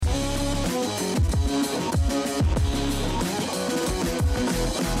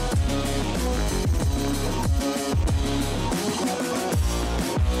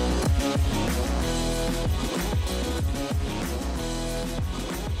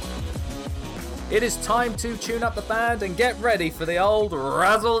It is time to tune up the band and get ready for the old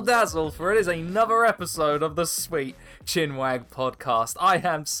razzle-dazzle, for it is another episode of the Sweet Chinwag podcast. I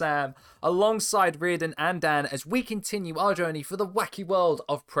am Sam, alongside Reardon and Dan, as we continue our journey for the wacky world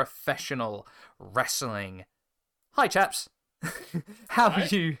of professional wrestling. Hi, chaps. How are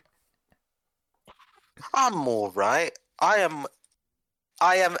you? I'm alright. I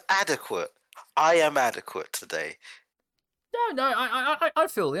am adequate. I am adequate today. No, I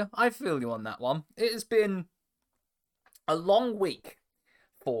feel you. I feel you on that one. It has been a long week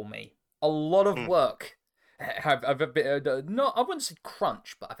for me. A lot of work. I've a bit not, I wouldn't say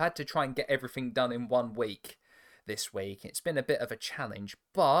crunch, but I've had to try and get everything done in 1 week this week. It's been a bit of a challenge,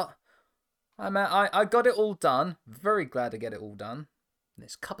 but I got it all done. Very glad to get it all done.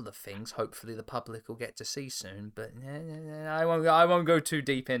 There's a couple of things hopefully the public will get to see soon, but I won't go too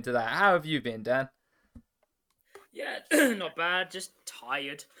deep into that. How have you been, Dan? Yeah, not bad. Just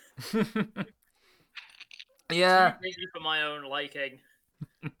tired. Yeah. Too busy for my own liking.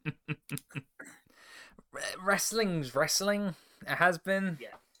 Wrestling's wrestling. It has been.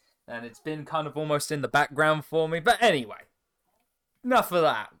 Yeah. And it's been kind of almost in the background for me. But anyway, enough of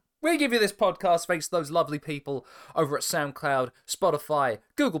that. We give you this podcast thanks to those lovely people over at SoundCloud, Spotify,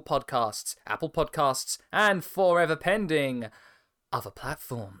 Google Podcasts, Apple Podcasts, and forever pending other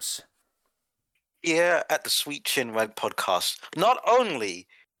platforms. Here at the Sweet Chinwag podcast, not only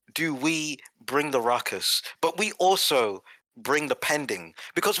do we bring the ruckus, but we also bring the pending,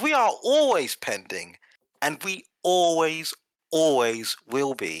 because we are always pending, and we always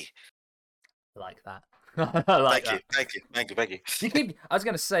will be. Like that. I like that. Thank you. I was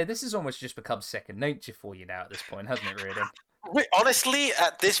going to say, this has almost just become second nature for you now at this point, hasn't it, really? Honestly,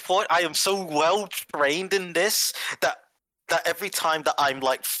 at this point, I am so well trained in this that every time that I'm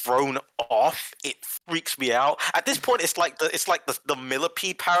like thrown off, it freaks me out. At this point, it's like the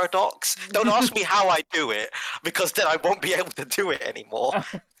millipede paradox. Don't ask me how I do it, because then I won't be able to do it anymore.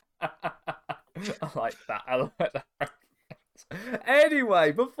 I like that.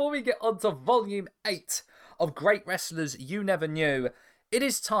 Anyway, before we get on to Volume 8 of Great Wrestlers You Never Knew, it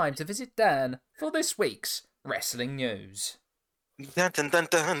is time to visit Dan for this week's wrestling news. Dun dun dun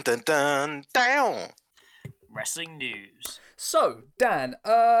dun dun dun down. Wrestling news. So, Dan,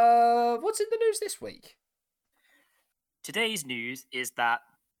 what's in the news this week? Today's news is that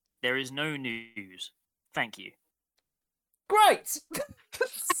there is no news. Thank you. Great!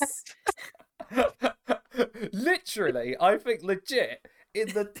 Literally, I think legit, in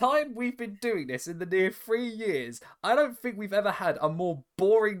the time we've been doing this, in the near 3 years, I don't think we've ever had a more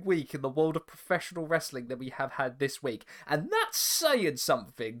boring week in the world of professional wrestling than we have had this week. And that's saying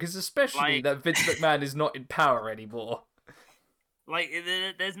something, because especially that Vince McMahon is not in power anymore.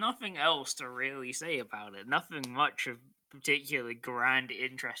 There's nothing else to really say about it. Nothing much of particularly grand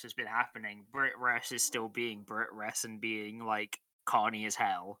interest has been happening. Brit Rest is still being Brit Rest and being, carny as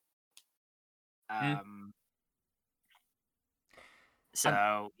hell.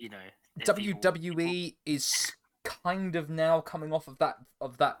 So, WWE is kind of now coming off of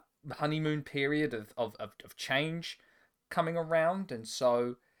that honeymoon period of change coming around, and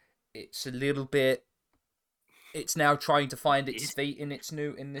so it's a little bit. It's now trying to find its feet in this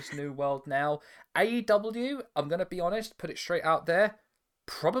new world now. AEW, I'm gonna be honest, put it straight out there,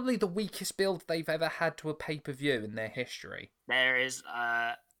 probably the weakest build they've ever had to a pay-per-view in their history. There is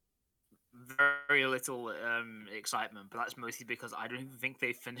very little excitement, but that's mostly because I don't even think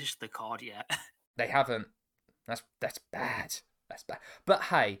they've finished the card yet. They haven't. That's bad. That's bad. But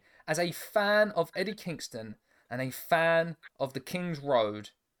hey, as a fan of Eddie Kingston and a fan of the King's Road,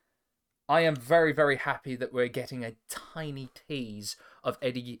 I am very, very happy that we're getting a tiny tease of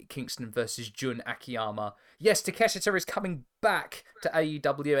Eddie Kingston versus Jun Akiyama. Yes, Takeshita is coming back to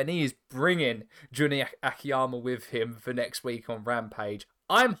AEW, and he is bringing Jun Akiyama with him for next week on Rampage.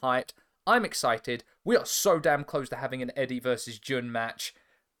 I'm hyped. I'm excited. We are so damn close to having an Eddie versus Jun match.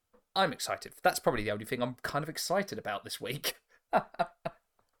 I'm excited. That's probably the only thing I'm kind of excited about this week.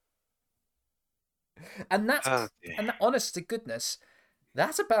 And that's, honest to goodness,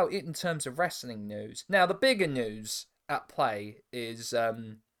 that's about it in terms of wrestling news. Now, the bigger news at play is,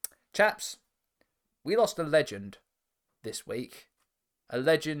 chaps, we lost a legend this week. A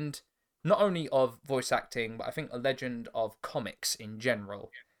legend not only of voice acting, but I think a legend of comics in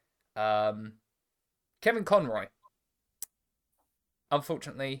general. Kevin Conroy,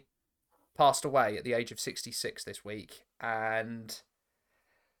 unfortunately, passed away at the age of 66 this week. And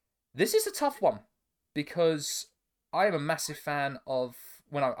this is a tough one, because I am a massive fan of,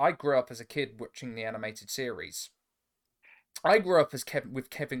 when I grew up as a kid watching the animated series. I grew up with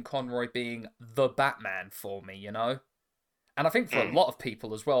Kevin Conroy being the Batman for me, you know? And I think for a Mm. lot of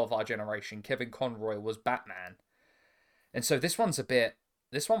people as well of our generation, Kevin Conroy was Batman. And so this one was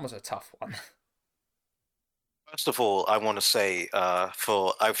a tough one. First of all, I want to say, I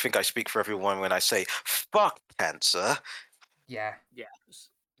think I speak for everyone when I say, fuck cancer. Yeah. Yes.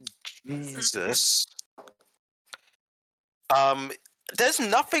 Jesus. Um, there's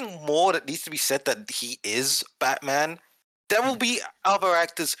nothing more that needs to be said that he is Batman. There will be other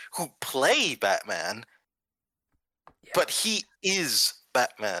actors who play Batman, Yeah. but he is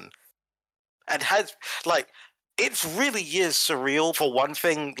Batman. And has, like, it really is surreal for one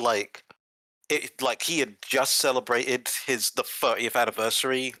thing, like he had just celebrated the 30th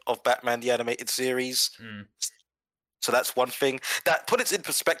anniversary of Batman the Animated Series. Mm. So that's one thing. That put it in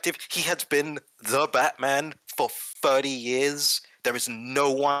perspective, he has been the Batman for 30 years. There is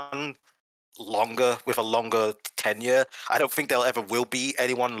no one longer with a longer tenure. I don't think there ever will be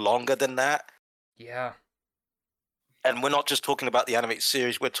anyone longer than that. Yeah. And we're not just talking about the animated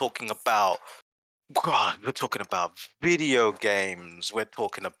series, we're talking about video games. We're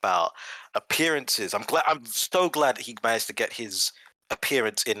talking about appearances. I'm so glad that he managed to get his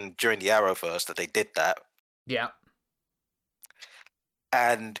appearance in during the Arrowverse, that they did that. Yeah.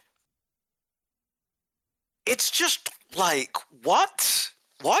 And it's just like, what?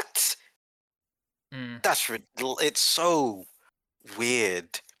 Mm. It's so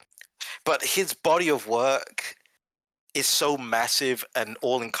weird. But his body of work is so massive and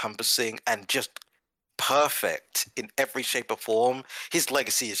all encompassing and just perfect in every shape or form. His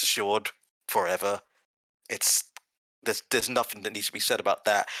legacy is assured forever. It's there's nothing that needs to be said about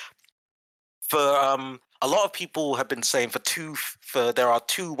that. For a lot of people have been saying there are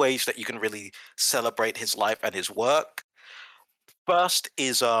two ways that you can really celebrate his life and his work. First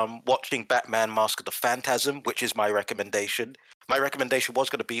is watching Batman Mask of the Phantasm, which is my recommendation. My recommendation was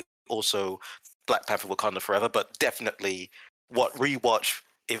going to be also Black Panther Wakanda Forever, but definitely rewatch,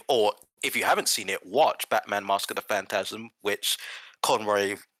 if you haven't seen it, watch Batman Mask of the Phantasm, which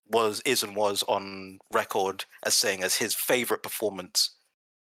Conroy was on record as saying as his favorite performance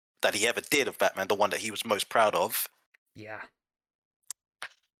that he ever did of Batman, the one that he was most proud of. Yeah.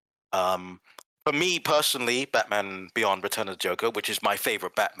 For me personally, Batman Beyond Return of the Joker, which is my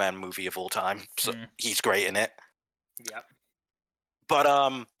favorite Batman movie of all time, so he's great in it. Yep. But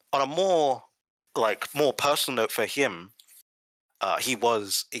on a more personal note for him, he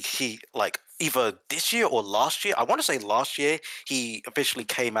like either this year or last year. I want to say last year he officially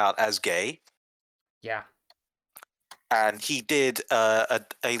came out as gay, Yeah. and he did a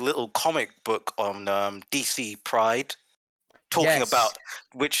little comic book on DC Pride, Yes.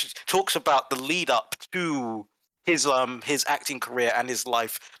 which talks about the lead up to his acting career and his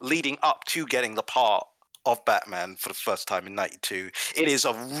life leading up to getting the part of Batman for the first time in '92. It is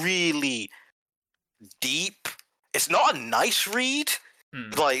a really deep. It's not a nice read.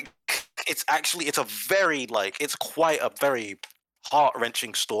 Mm. Like it's quite a very heart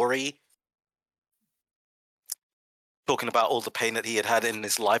wrenching story, talking about all the pain that he had had in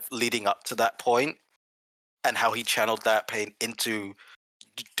his life leading up to that point, and how he channeled that pain into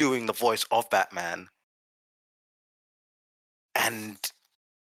doing the voice of Batman. And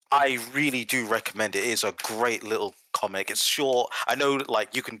I really do recommend it. It is a great little comic. It's short. I know,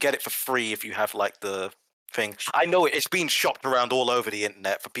 like, you can get it for free if you have like the thing. I know it's been shopped around all over the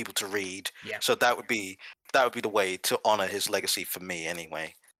internet for people to read. Yeah. So that would be the way to honor his legacy for me,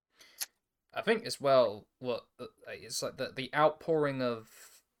 anyway. I think as well, what it's like the outpouring of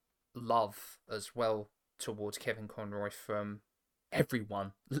love as well towards Kevin Conroy from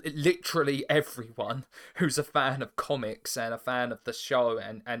everyone, literally everyone who's a fan of comics and a fan of the show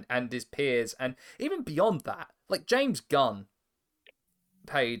and his peers, and even beyond that, like James Gunn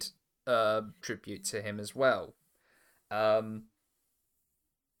paid tribute to him as well. Um,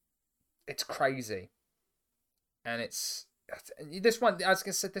 it's crazy, and it's this one. As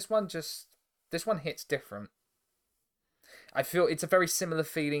I said, this one hits different. I feel it's a very similar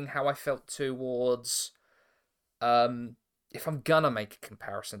feeling how I felt towards if I'm gonna make a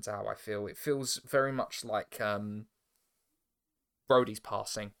comparison to how I feel, it feels very much like Brody's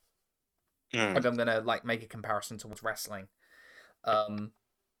passing. If I'm gonna like make a comparison towards wrestling.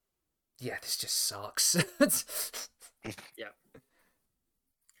 Yeah, this just sucks. Yeah.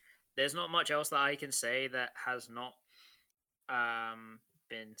 There's not much else that I can say that has not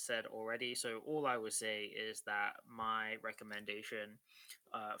been said already. So all I would say is that my recommendation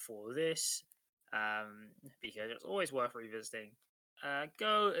for this, because it's always worth revisiting,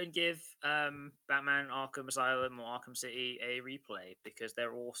 go and give Batman Arkham Asylum or Arkham City a replay, because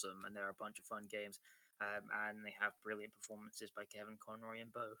they're awesome and they're a bunch of fun games, and they have brilliant performances by Kevin Conroy in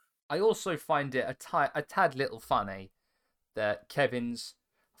both. I also find it a tad little funny that Kevin's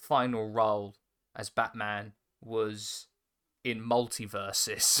final role as Batman was in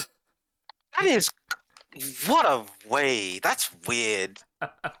Multiverses. That is what a way. That's weird.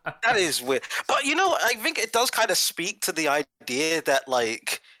 That is weird. But I think it does kind of speak to the idea that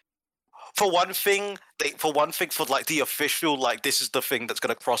like for one thing, for like the official, like this is the thing that's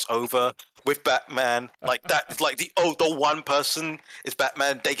gonna cross over with Batman. Like that, like the one person is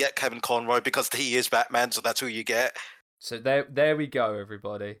Batman. They get Kevin Conroy because he is Batman, so that's who you get. So there we go,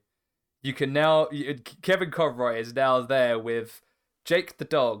 everybody. You can now Kevin Conroy is now there with Jake the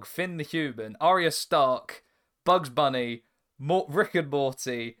dog, Finn the human, Arya Stark, Bugs Bunny, Rick and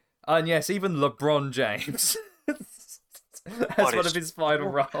Morty, and yes, even LeBron James. As one of his final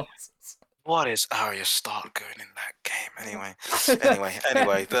roles. What is Arya Stark doing in that game? Anyway,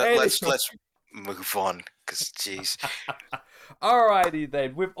 let's move on, because jeez. Alrighty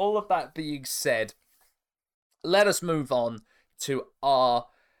then, with all of that being said, let us move on to our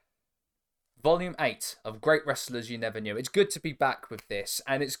Volume 8 of Great Wrestlers You Never Knew. It's good to be back with this,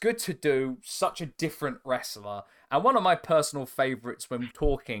 and it's good to do such a different wrestler. And one of my personal favourites when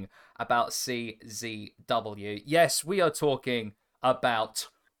talking about CZW. Yes, we are talking about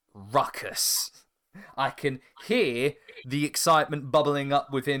Ruckus. I can hear the excitement bubbling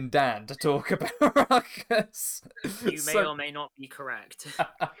up within Dan to talk about Ruckus. You may or may not be correct.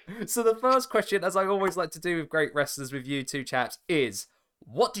 So the first question, as I always like to do with Great Wrestlers with you two chaps, is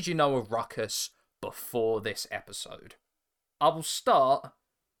what did you know of Ruckus before this episode? I will start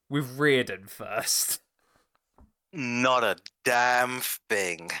with Reardon first. Not a damn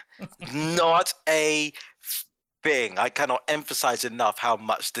thing. Not a thing. I cannot emphasize enough how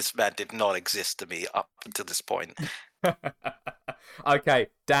much this man did not exist to me up until this point. Okay,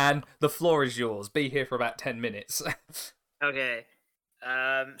 Dan, the floor is yours. Be here for about 10 minutes. Okay.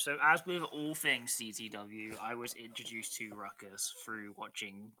 So as with all things CZW, I was introduced to Ruckus through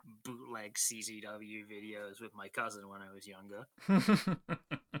watching bootleg CZW videos with my cousin when I was younger.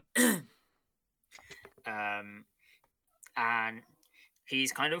 And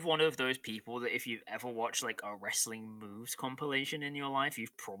he's kind of one of those people that if you've ever watched like a wrestling moves compilation in your life,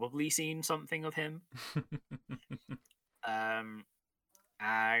 you've probably seen something of him. And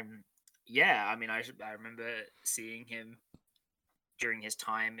yeah, I mean, I remember seeing him during his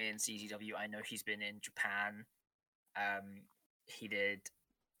time in CZW. I know he's been in Japan. He did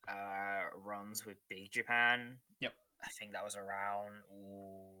runs with Big Japan. Yep. I think that was around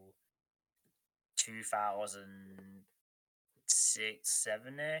 2006,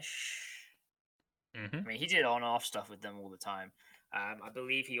 7-ish. Mm-hmm. I mean, he did on-off stuff with them all the time. I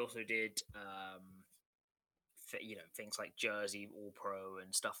believe he also did, things like Jersey All Pro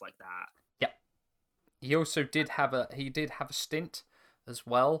and stuff like that. Yep. He also did have a stint as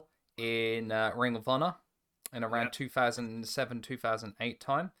well in Ring of Honor in around 2007, 2008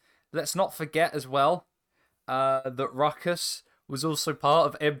 time. Let's not forget as well that Ruckus was also part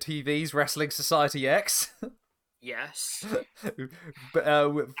of MTV's Wrestling Society X. Yes. But,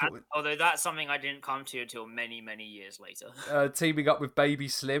 although that's something I didn't come to until many, many years later. Teaming up with Baby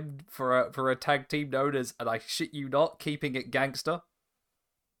Slim for a tag team known as, and I shit you not, Keeping It Gangster.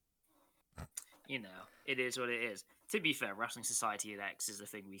 It is what it is. To be fair, Wrestling Society X is a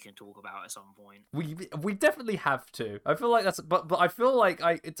thing we can talk about at some point. We definitely have to. I feel like but I feel like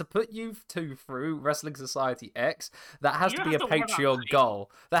to put you two through Wrestling Society X, that has to be a Patreon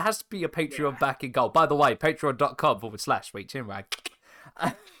goal. That has to be a Patreon backing goal. By the way, patreon.com/SweetChinwag.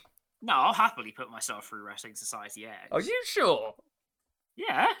 No, I'll happily put myself through Wrestling Society X. Are you sure?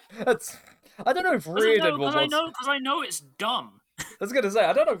 Yeah. I don't know if Reardon will want. Because I know it's dumb. I was gonna say,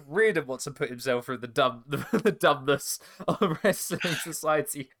 I don't know if Reardon wants to put himself through the dumbness of Wrestling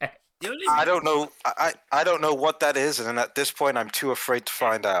Society X. I don't know. I don't know what that is, and at this point, I'm too afraid to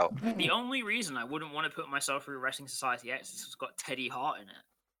find out. The only reason I wouldn't want to put myself through Wrestling Society X is it's got Teddy Hart in it.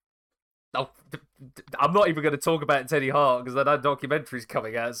 Oh, I'm not even going to talk about Teddy Hart because that documentary's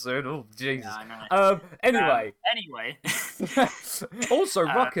coming out soon. Oh, Jesus. Yeah, anyway. Also,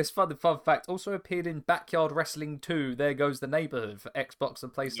 Ruckus, fun fact, also appeared in Backyard Wrestling 2, There Goes the Neighborhood for Xbox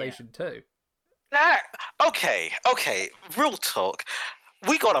and PlayStation 2. Okay. Real talk.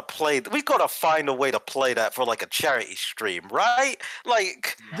 We gotta find a way to play that for like a charity stream, right?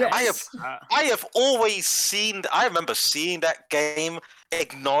 Like, yes. I have always seen. I remember seeing that game,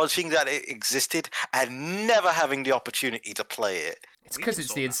 acknowledging that it existed, and never having the opportunity to play it. It's because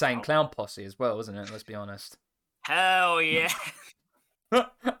it's the Insane Clown Posse as well, isn't it? Let's be honest. Hell yeah.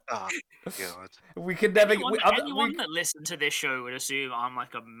 God. We could never. Anyone that listened to this show would assume I'm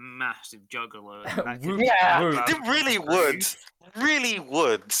like a massive juggalo. That could Yeah, be it really would. Really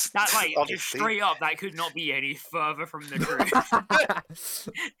would. That just honestly. straight up, that could not be any further from the truth.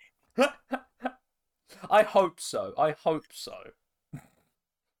 I hope so. I hope so.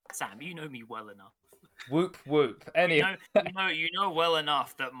 Sam, you know me well enough. Whoop whoop. Anyway, you know well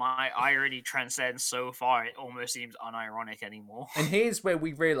enough that my irony transcends so far it almost seems unironic anymore. and here's where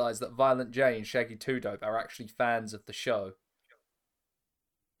we realise that Violent J and Shaggy Two Dope are actually fans of the show.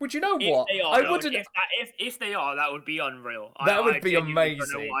 Would you know what? I wouldn't. If they are, that would be unreal. That would be genuinely amazing.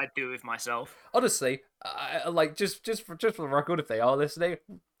 don't know what I'd do with myself. Honestly, like just for the record, if they are listening,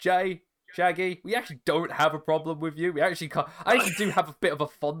 Jay, Shaggy, we actually don't have a problem with you. I actually do have a bit of a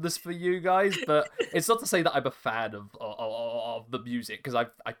fondness for you guys, but it's not to say that I'm a fan of the music, because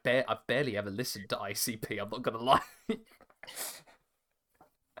I've barely ever listened to ICP. I'm not gonna lie.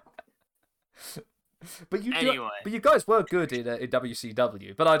 But you guys were good in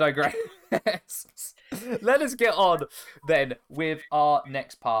WCW. But I digress. Let us get on then with our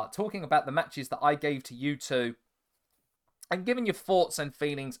next part, talking about the matches that I gave to you two, and giving your thoughts and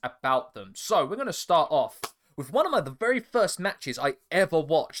feelings about them. So we're going to start off with one of the very first matches I ever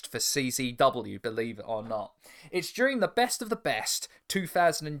watched for CZW, believe it or not. It's during the Best of the Best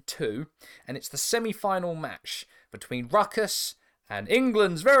 2002, and it's the semi-final match between Ruckus and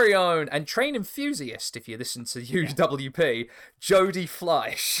England's very own and train enthusiast, if you listen to UWP, Jody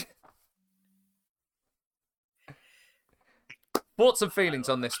Fleisch. Thoughts and feelings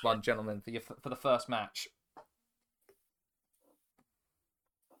on this one, gentlemen, for the first match.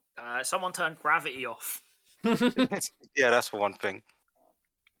 Someone turned gravity off. Yeah, that's one thing.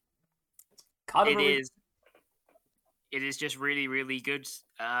 It is just really, really good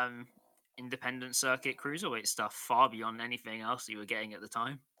independent circuit cruiserweight stuff, far beyond anything else you were getting at the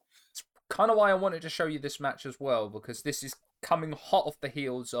time. It's kind of why I wanted to show you this match as well, because this is coming hot off the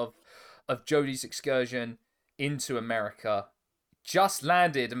heels of Jody's excursion into America. Just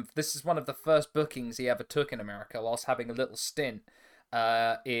landed, and this is one of the first bookings he ever took in America, whilst having a little stint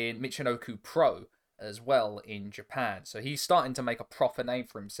in Michinoku Pro as well in Japan. So he's starting to make a proper name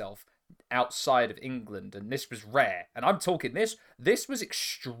for himself outside of England, and this was rare. And I'm talking this was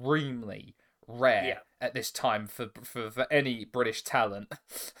extremely rare at this time for any British talent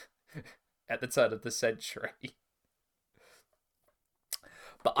at the turn of the century.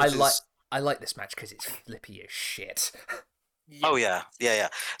 But I like this match because it's flippy as shit. Oh yeah.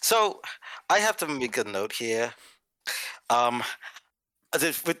 So I have to make a note here.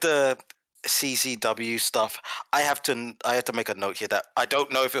 With the CZW stuff, I have to make a note here that I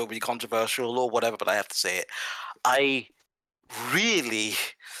don't know if it will be controversial or whatever, but I have to say it. I really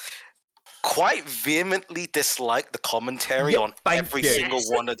quite vehemently dislike the commentary on every single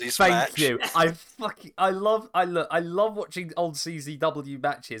one of these matches. Thank you. I love watching old CZW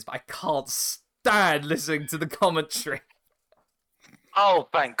matches, but I can't stand listening to the commentary. Oh,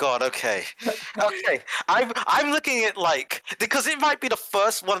 thank God. Okay. I'm looking at because it might be the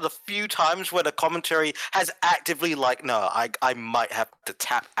first one of the few times where the commentary has actively no, I might have to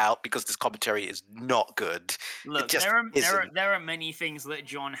tap out because this commentary is not good. Look, there are many things that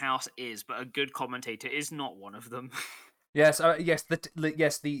John House is, but a good commentator is not one of them. Yes, the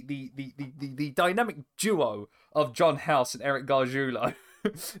dynamic duo of John House and Eric Gargiulo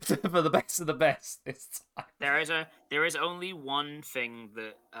for the best of the best this time. There is only one thing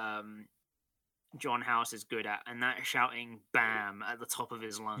that John House is good at, and that is shouting "BAM" at the top of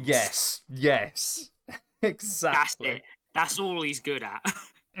his lungs. Yes, exactly. That's it. That's all he's good at.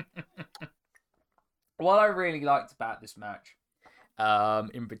 What I really liked about this match,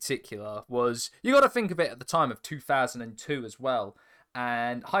 in particular, was you got to think of it at the time of 2002 as well,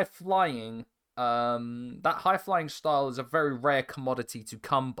 and high flying. That high flying style is a very rare commodity to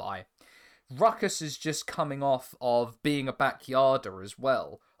come by. Ruckus is just coming off of being a backyarder as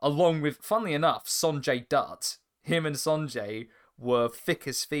well, along with, funnily enough, Sonjay Dutt. Him and Sonjay were thick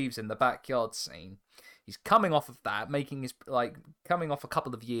as thieves in the backyard scene. He's coming off of that, coming off a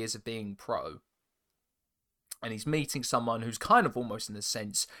couple of years of being pro. And he's meeting someone who's kind of almost, in a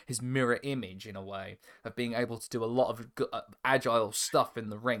sense, his mirror image, in a way, of being able to do a lot of agile stuff in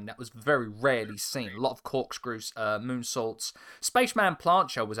the ring that was very rarely seen. A lot of corkscrews, moonsaults. Spaceman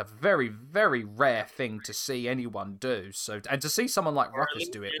Plancha was a very, very rare thing to see anyone do. And to see someone like Ruckus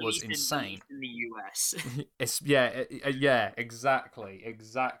do it was insane. In the US. Exactly.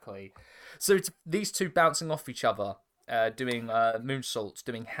 So it's these two bouncing off each other. Doing moonsaults,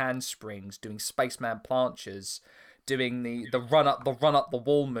 doing handsprings, doing spaceman planchas, doing the run up the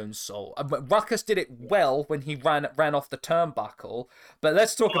wall moonsault. Ruckus did it well when he ran off the turnbuckle, but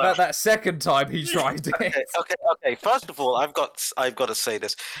let's talk about that second time he tried it. Okay. First of all, I've got to say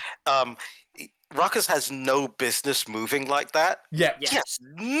this. Ruckus has no business moving like that. Yeah. Yes.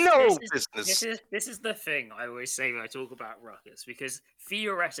 No business. This is the thing I always say when I talk about Ruckus, because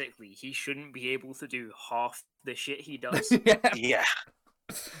theoretically he shouldn't be able to do half the shit he does, Yeah.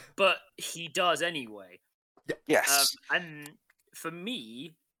 but he does anyway. Yes. And for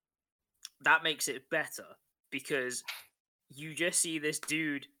me, that makes it better, because you just see this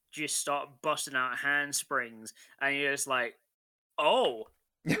dude just start busting out handsprings, and you're just like, oh.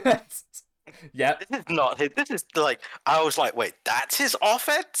 Yeah. This is not his. This is like, I was like, wait, that's his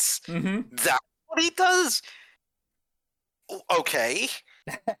offense? Mm-hmm. That's what he does? Okay.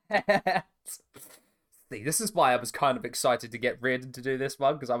 See, this is why I was kind of excited to get Reardon to do this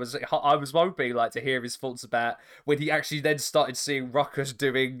one, because I was hoping like to hear his thoughts about when he actually then started seeing Ruckus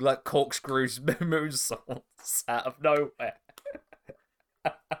doing like corkscrews moonsaults out of nowhere.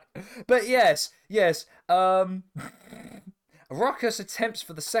 But yes. Ruckus attempts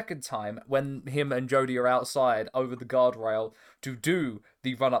for the second time, when him and Jody are outside over the guardrail, to do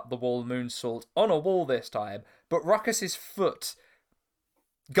the run up the wall moonsault on a wall this time, but Ruckus's foot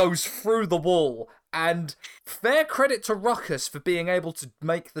goes through the wall, and fair credit to Ruckus for being able to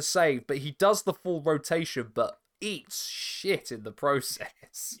make the save, but he does the full rotation, but eats shit in the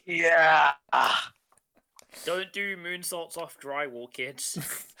process. Yeah. Don't do moonsaults off drywall, kids.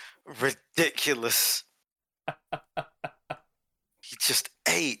 Ridiculous. He just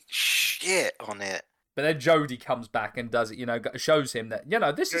ate shit on it. But then Jody comes back and does it, shows him that,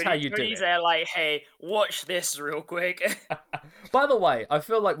 this is how you do Jody's it. there like, hey, watch this real quick. By the way, I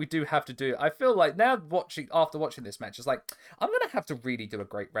feel like we do have to do. I feel like now after watching this match, it's like I'm gonna have to really do a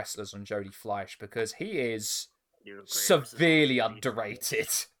great wrestlers on Jody Fleisch, because he is severely underrated.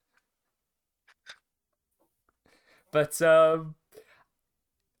 But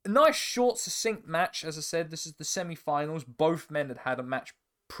nice short, succinct match. As I said, this is the semi-finals. Both men had a match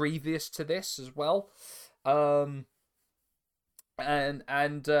previous to this as well, and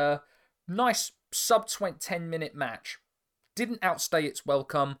nice sub 10-minute match. Didn't outstay its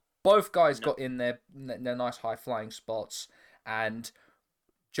welcome. Both guys got in their nice high flying spots, and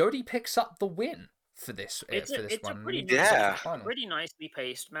Jody picks up the win for this. It's one. a pretty pretty nicely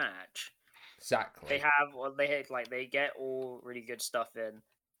paced match. Exactly. They get all really good stuff in.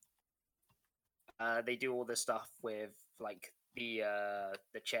 They do all the stuff with like the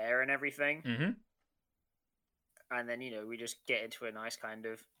chair and everything, and then we just get into a nice kind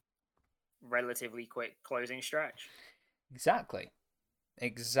of relatively quick closing stretch. Exactly.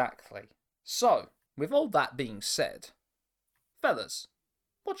 So, with all that being said, fellas,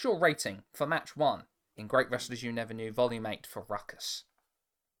 what's your rating for match 1 in Great Wrestlers You Never Knew Volume 8 for Ruckus?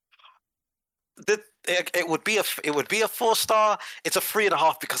 It would be a 4-star. It's a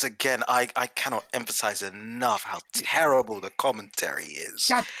 3.5 because again, I cannot emphasize enough how terrible the commentary is.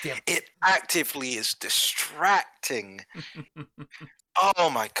 It actively is distracting. Oh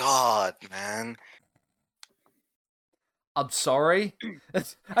my god, man. I'm sorry.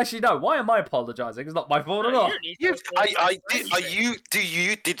 Actually, no. Why am I apologizing? It's not my fault at all. Did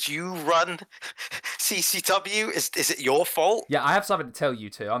you run CCW? Is it your fault? Yeah, I have something to tell you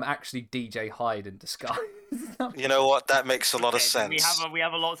too. I'm actually DJ Hyde in disguise. You know what? That makes a lot of sense. We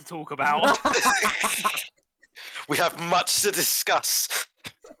have a lot to talk about. We have much to discuss.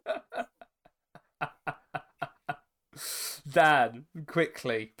 Dan,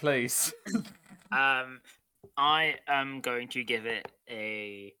 quickly, please. I am going to give it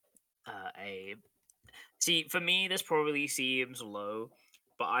a. See, for me, this probably seems low,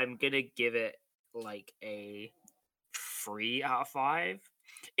 but I'm gonna give it like a 3 out of 5.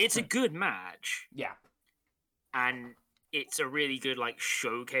 It's a good match. Yeah, and it's a really good like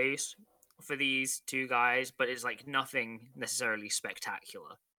showcase for these two guys, but it's like nothing necessarily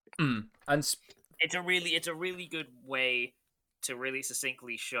spectacular. And it's a really good way to really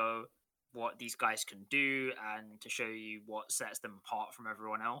succinctly show what these guys can do and to show you what sets them apart from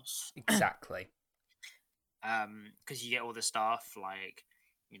everyone else. Exactly. Because you get all the stuff like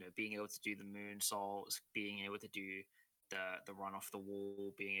being able to do the moonsaults, being able to do the run off the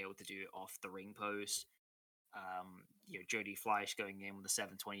wall, being able to do it off the ring post. Jody Fleisch going in with the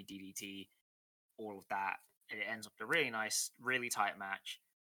 720 DDT, all of that, and it ends up a really nice, really tight match.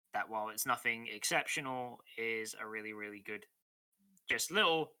 That while it's nothing exceptional, is a really, really good, just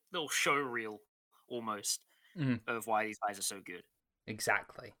little show reel almost of why these guys are so good.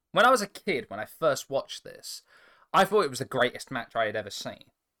 Exactly. When I was a kid, when I first watched this, I thought it was the greatest match I had ever seen.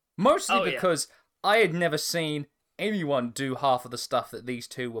 Mostly because I had never seen anyone do half of the stuff that these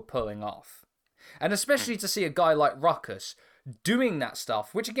two were pulling off. And especially to see a guy like Ruckus doing that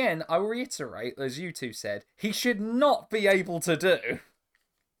stuff, which again, I reiterate, as you two said, he should not be able to do.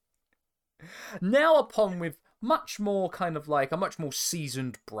 Now upon with much more kind of like a much more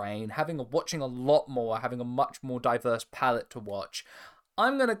seasoned brain, watching a lot more, having a much more diverse palette to watch,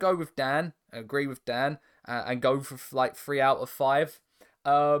 I'm going to go with Dan, agree with Dan, and go for like 3 out of 5.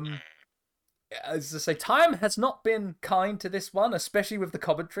 As I say, time has not been kind to this one, especially with the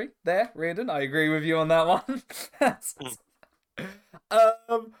commentary there, Reardon. I agree with you on that one.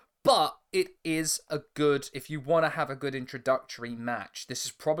 But it is a good, if you want to have a good introductory match, this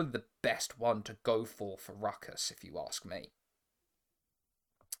is probably the best one to go for Ruckus, if you ask me.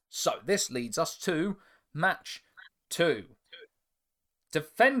 So this leads us to match 2.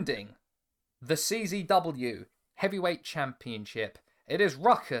 Defending the CZW Heavyweight Championship, it is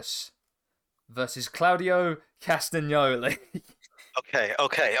Ruckus versus Claudio Castagnoli. Okay.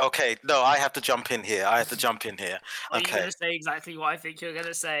 No, I have to jump in here. Are you going to say exactly what I think you're going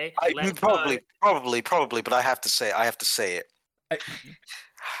to say? Probably, but I have to say it.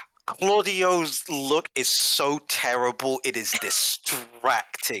 Claudio's look is so terrible, it is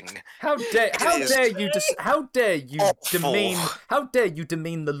distracting. How dare you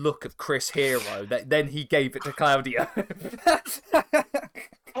demean the look of Chris Hero that then he gave it to Claudio.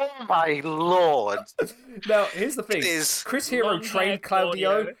 Oh my lord. Now, here's the thing. Chris Hero trained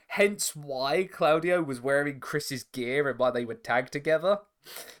Claudio, hence why Claudio was wearing Chris's gear and why they would tag together.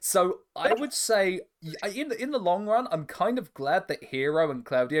 So I would say, in the long run, I'm kind of glad that Hero and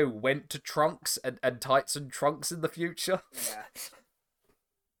Claudio went to trunks and tights and trunks in the future. Yeah.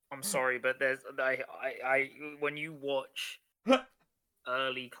 I'm sorry, but when you watch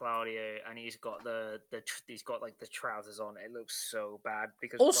early Claudio and he's got the trousers on, it looks so bad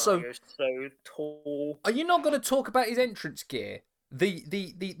because also, Claudio's so tall. Are you not going to talk about his entrance gear? The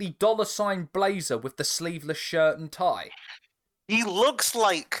 $ blazer with the sleeveless shirt and tie. He looks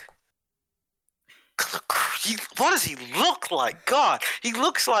like... What does he look like? God, he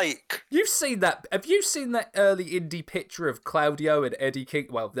looks like... You've seen that. Have you seen that early indie picture of Claudio and Eddie King?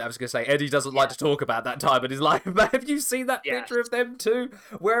 Well, I was going to say, Eddie doesn't like to talk about that time in his life, but have you seen that picture of them two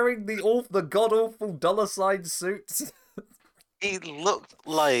wearing the god-awful $ suits? He looked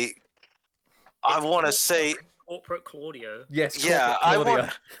like... I want to say... Corporate Claudio. Yes, yeah, Claudio.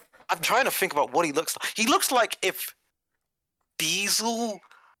 I'm trying to think about what he looks like. He looks like if Diesel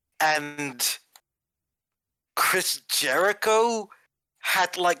and Chris Jericho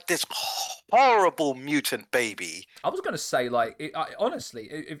had like this horrible mutant baby. I was going to say, like,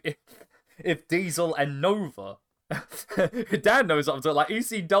 honestly, if Diesel and Nova, Dan knows what I'm talking, like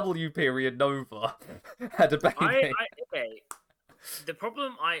ECW period Nova had a baby. Okay. The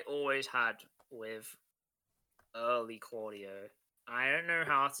problem I always had with early Claudio, I don't know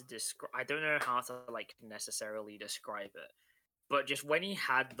how to like necessarily describe it, but just when he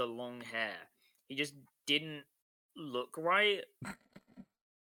had the long hair, he just didn't look right.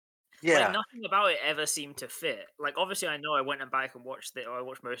 Yeah, like, nothing about it ever seemed to fit. Like, obviously, I know I went back and watched it, or I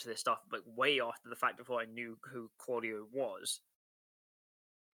watched most of this stuff, but way after the fact, before I knew who Claudio was.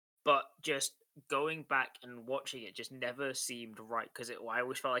 But just going back and watching it just never seemed right, because I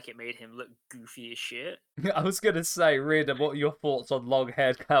always felt like it made him look goofy as shit. I was going to say, Reardon, what are your thoughts on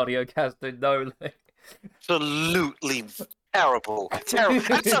long-haired Claudio Castagnoli? Absolutely terrible. And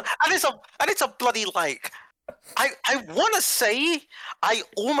it's a bloody, like, I want to say, I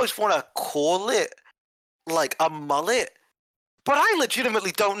almost want to call it like a mullet, but I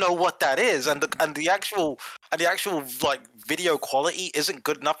legitimately don't know what that is, and the actual like video quality isn't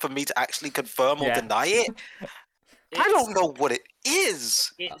good enough for me to actually confirm or deny it. I don't know what it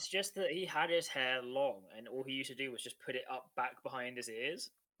is. It's just that he had his hair long, and all he used to do was just put it up back behind his ears.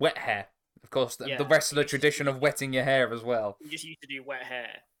 Wet hair, of course. The wrestler tradition of wetting your hair as well. He just used to do wet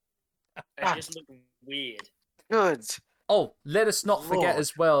hair. It just looked weird. Good. Oh, let us not forget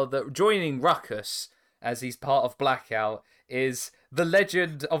as well that joining Ruckus, as he's part of Blackout, is the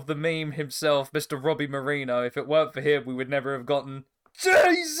legend of the meme himself, Mr. Robbie Marino. If it weren't for him, we would never have gotten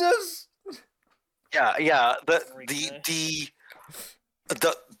Jesus. Yeah. The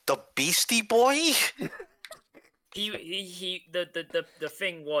Beastie Boy. The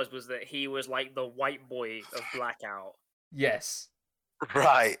thing was that he was like the white boy of Blackout. Yes.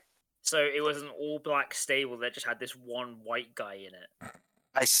 Right. So it was an all-black stable that just had this one white guy in it.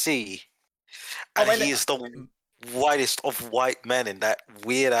 I see. And he is the whitest of white men in that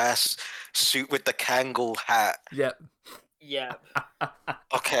weird-ass suit with the Kangol hat. Yep. Yeah.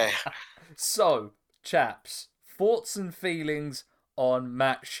 Okay. So, chaps, thoughts and feelings on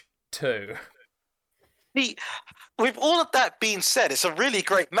match 2. See, with all of that being said, it's a really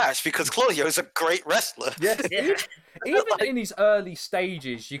great match because Claudio is a great wrestler. Yes, Yeah. even Like- in his early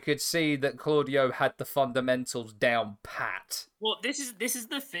stages, you could see that Claudio had the fundamentals down pat. Well, this is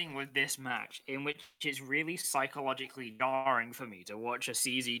the thing with this match, in which it's really psychologically jarring for me to watch a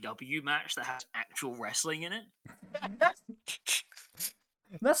CZW match that has actual wrestling in it.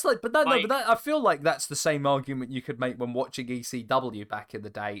 That's like, but that, no, Like- but that, I feel like that's the same argument you could make when watching ECW back in the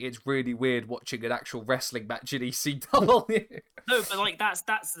day. It's really weird watching an actual wrestling match in ECW. No, but like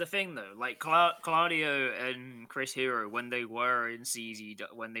that's the thing though. Like Claudio and Chris Hero, when they were in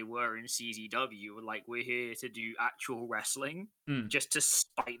CZW, were like, we're here to do actual wrestling, just to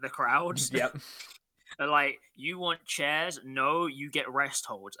spite the crowds. Yep. They're like, you want chairs? No, you get rest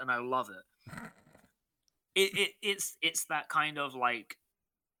holds, and I love it. It's that kind of like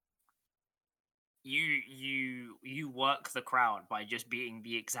you work the crowd by just being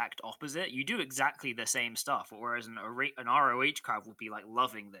the exact opposite. You do exactly the same stuff, whereas an ROH crowd would be like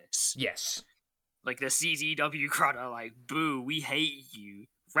loving this. Yes. Like the CZW crowd are like, boo, we hate you.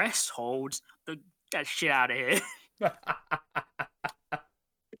 Rest holds, get shit out of here.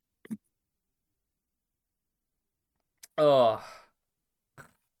 Oh.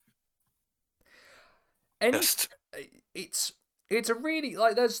 And Just- it's a really,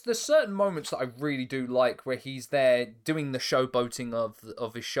 like, there's certain moments that I really do like where he's there doing the showboating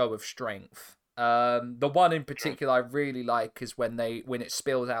of his show of strength. The one in particular I really like is when it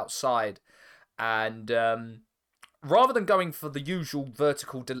spills outside, and rather than going for the usual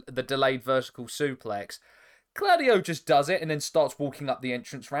the delayed vertical suplex, Claudio just does it and then starts walking up the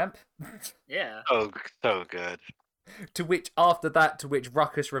entrance ramp. Yeah. Oh, so good. To which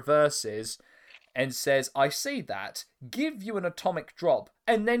Ruckus reverses and says, I see that, give you an atomic drop,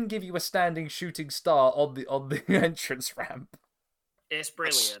 and then give you a standing shooting star on the entrance ramp. It's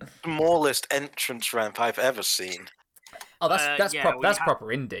brilliant. Smallest entrance ramp I've ever seen. Oh, that's yeah, proper. we That's have- proper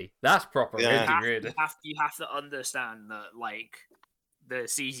indie. That's proper Yeah. indie, really. You have to understand that like the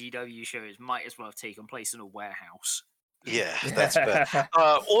CZW shows might as well have taken place in a warehouse. Yeah, that's fair.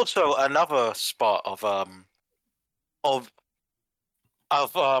 Also, another spot of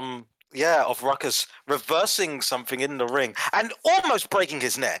Ruckus reversing something in the ring and almost breaking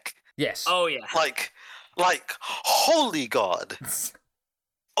his neck. Yes. Oh yeah. Like, holy God!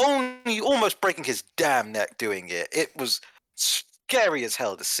 Only almost breaking his damn neck doing it. It was scary as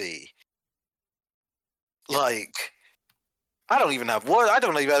hell to see. Like, I don't even have words. I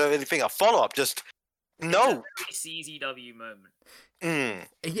don't even have anything a follow up. Just no. It's a very CZW moment. Mm.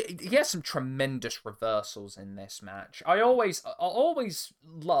 He has some tremendous reversals in this match. I always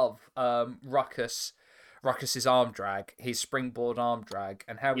love Ruckus's arm drag, his springboard arm drag,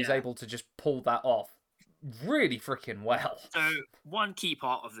 and how he's Yeah. able to just pull that off really freaking well. So one key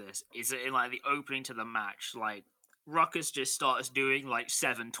part of this is that in like the opening to the match, like Ruckus just starts doing like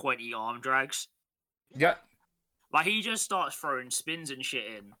 720 arm drags. Yeah. Like he just starts throwing spins and shit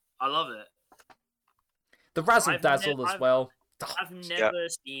in. I love it. The razzle I've dazzle nev- as I've- well. I've never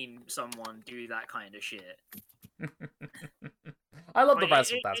seen someone do that kind of shit. I love the Like,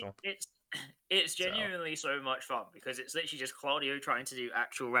 razzle dazzle. It's genuinely so much fun because it's literally just Claudio trying to do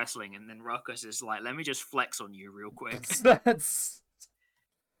actual wrestling, and then Ruckus is like, "Let me just flex on you real quick." That's...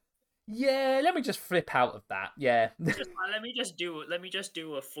 Yeah, let me just flip out of that. Yeah. Let me just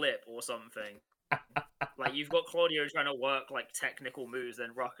do a flip or something. Like you've got Claudio trying to work like technical moves,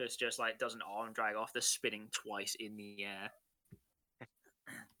 then Ruckus just like does an arm drag after spinning twice in the air.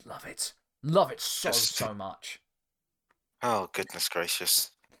 Love it. Love it Just- so much. Oh goodness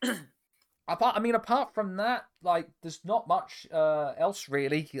gracious! Apart from that, like, there's not much else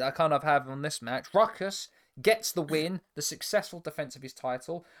really I kind of have on this match. Ruckus gets the win, the successful defense of his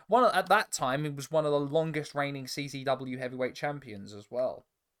title. At that time, he was one of the longest reigning CZW heavyweight champions as well.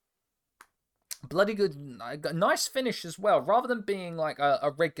 Bloody good, nice finish as well. Rather than being like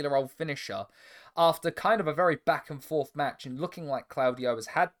a regular old finisher, after kind of a very back and forth match and looking like Claudio has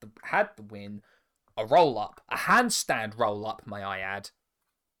had the win, a roll up, a handstand roll up, may I add.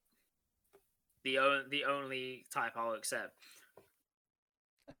 The only type I'll accept.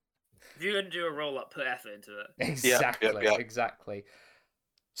 If you're gonna do a roll up, put effort into it. Exactly, yep. exactly.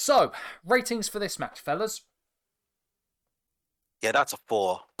 So, ratings for this match, fellas. Yeah, that's a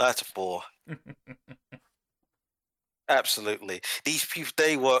 4. That's a 4. Absolutely. These people,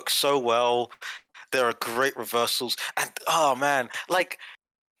 they work so well. There are great reversals. And, oh man, like,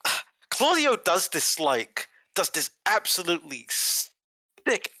 Claudio does this absolutely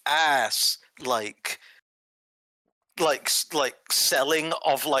thick ass, like selling,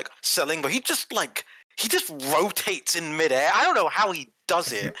 but he just rotates in midair. I don't know how he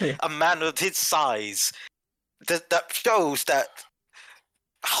does it. Yeah. A man of his size. That shows that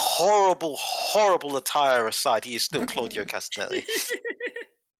horrible attire aside, he is still Claudio Castagnelli.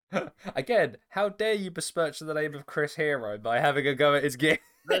 Again, how dare you besmirch the name of Chris Hero by having a go at his gear?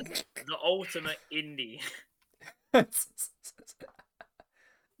 The ultimate indie.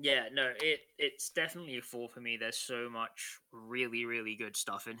 Yeah, no, it's definitely a 4 for me. There's so much really, really good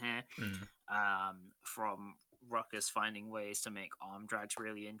stuff in here. From Ruckus finding ways to make arm drags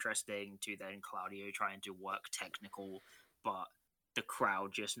really interesting, to then Claudio trying to work technical, but the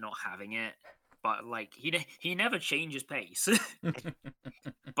crowd just not having it. But like he never changes pace,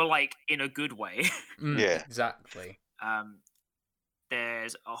 but like in a good way. Yeah, exactly.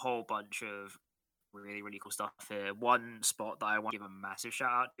 There's a whole bunch of really, really cool stuff here. One spot that I want to give a massive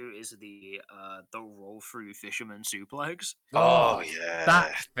shout out to is the roll through fisherman suplex. Oh yeah,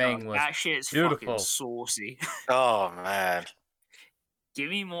 that thing was that shit's beautiful. fucking saucy. Oh man, Give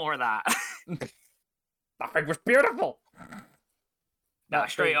me more of that. That thing was beautiful. Nah,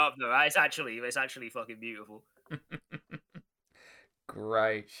 straight up though, it's actually fucking beautiful.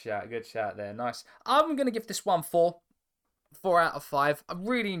 Good shout there, nice. I'm gonna give this one 4 out of 5. I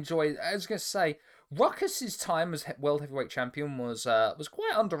really enjoyed. I was gonna say, Ruckus's time as world heavyweight champion was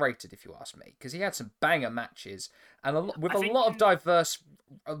quite underrated, if you ask me, because he had some banger matches and a lot of diverse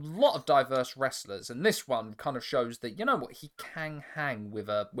wrestlers. And this one kind of shows that, you know what, he can hang with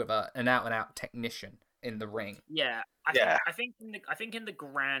an out and out technician in the ring. Yeah, I think in the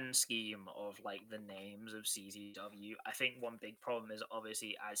grand scheme of like the names of CZW, I think one big problem is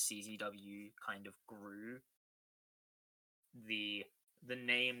obviously as CZW kind of grew, the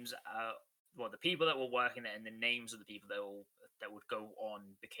names, the people that were working there and the names of the people that would go on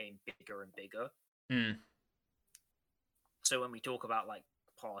became bigger and bigger. So when we talk about like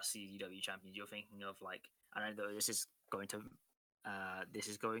past CZW champions, you're thinking of like, I know that this is going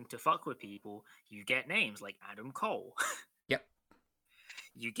to fuck with people. You get names like Adam Cole. Yep.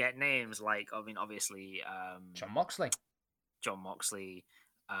 You get names like, I mean, obviously, John Moxley.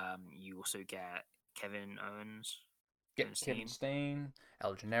 You also get Kevin Owens. Kevin Steen,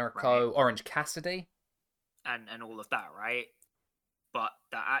 El Generico, right. Orange Cassidy. And all of that, right? But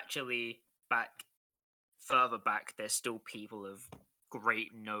that actually further back, there's still people of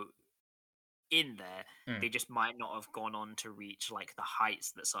great note in there. They just might not have gone on to reach like the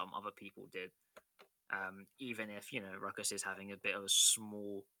heights that some other people did. Even if, you know, Ruckus is having a bit of a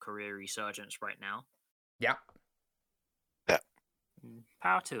small career resurgence right now. Yeah.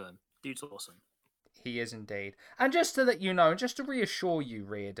 Power to him. Dude's awesome. He is indeed. And just to let you know, just to reassure you,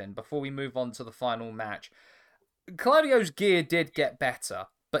 Reardon, before we move on to the final match, Claudio's gear did get better,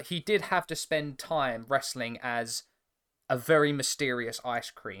 but he did have to spend time wrestling as a very mysterious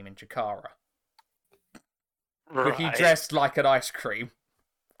ice cream in Chikara. Right. But he dressed like an ice cream.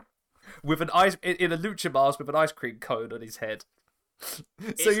 With in a lucha mask with an ice cream cone on his head. So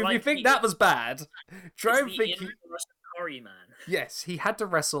if you think that was bad, try and think Curry man. Yes, he had to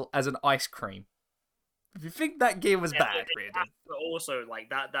wrestle as an ice cream. If you think that gear was bad, Reardon. But also, like,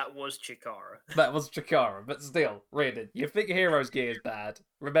 that was Chikara. That was Chikara, but still, Reardon, you think Hero's gear is bad.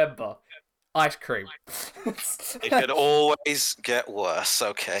 Remember, ice cream. It could always get worse,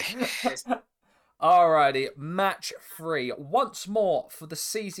 okay. Alrighty, match 3. Once more for the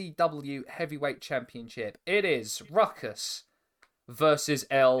CZW Heavyweight Championship. It is Ruckus versus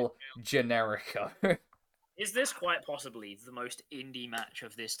El Generico. Is this quite possibly the most indie match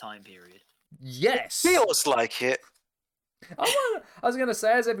of this time period? Yes. Feels like it. I was going to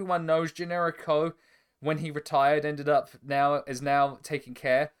say, as everyone knows, Generico, when he retired, is now taking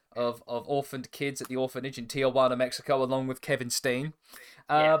care of orphaned kids at the orphanage in Tijuana, Mexico, along with Kevin Steen.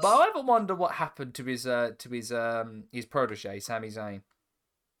 Yes. But I ever wonder what happened to his protege, Sami Zayn.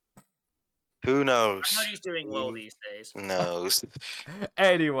 Who knows? I know he's doing well these days. Knows.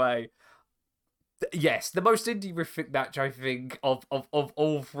 Anyway. Yes, the most indie-rific match, I think, of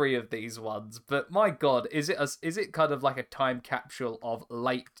all three of these ones. But my God, is it kind of like a time capsule of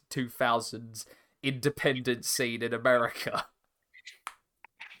late 2000s independent scene in America?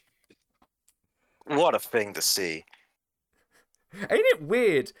 What a thing to see. Ain't it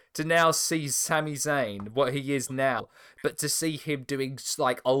weird to now see Sami Zayn, what he is now, but to see him doing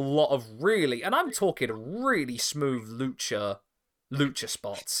like a lot of really, and I'm talking really smooth lucha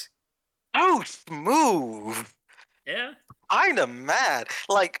spots. Oh, smooth. Yeah. Kinda mad.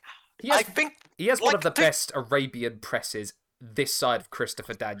 Like, I think he has one of the best Arabian presses this side of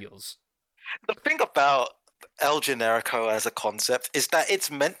Christopher Daniels. The thing about El Generico as a concept is that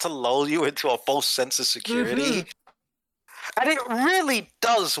it's meant to lull you into a false sense of security. And it really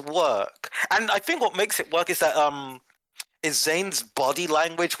does work. And I think what makes it work is that Zayn's body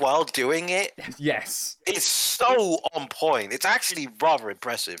language while doing it Yes. is so on point. It's actually rather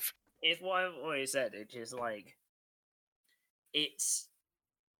impressive. It's what I've always said. It's just like it's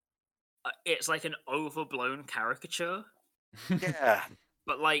like an overblown caricature, Yeah.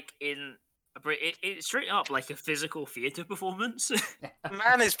 but like it's straight up like a physical theater performance.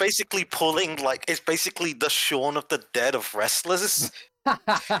 Man is basically pulling, like, it's basically the Shaun of the Dead of wrestlers.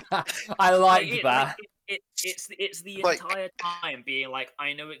 I like that. It's the Like- entire time being like,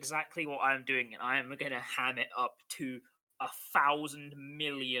 I know exactly what I'm doing, and I am gonna ham it up to 1,000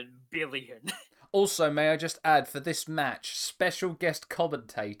 million billion. Also, may I just add, for this match, special guest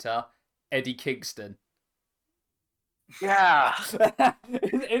commentator, Eddie Kingston. Yeah.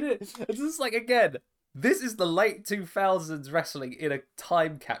 It's just like, again, this is the late 2000s wrestling in a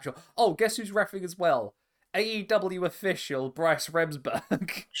time capsule. Oh, guess who's reffing as well? AEW official Bryce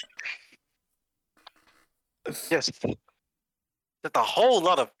Remsburg. Just a whole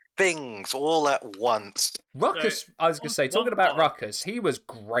lot of things all at once. Ruckus, I was going to say, talking one about part- Ruckus, he was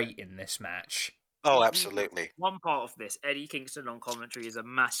great in this match. Oh, absolutely. One part of this, Eddie Kingston on commentary is a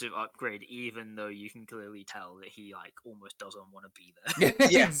massive upgrade, even though you can clearly tell that he like almost doesn't want to be there.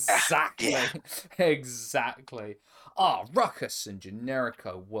 Yeah. Exactly. Yeah. Exactly. Ah, Ruckus and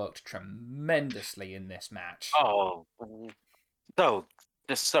Generico worked tremendously in this match. Oh,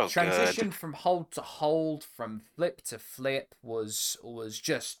 just so Transition good. from hold to hold, from flip to flip was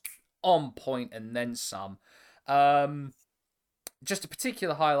just on point and then some. Just a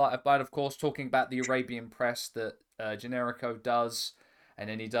particular highlight of mine, of course, talking about the Arabian press that Generico does, and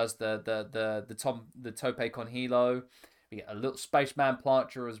then he does the tope con hilo. We get a little spaceman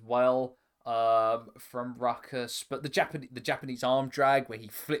plancher as well from Ruckus, but the Japanese arm drag where he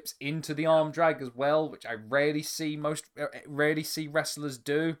flips into the arm drag as well, which I rarely see wrestlers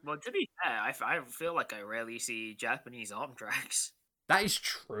do. Well, to be fair, I feel like I rarely see Japanese arm drags. That is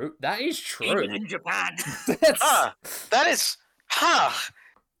true. That is true. Even in Japan. That is, At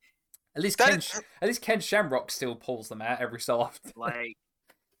least That Ken, Ken Shamrock still pulls them out every so often. Like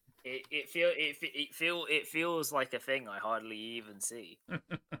it feels like a thing I hardly even see.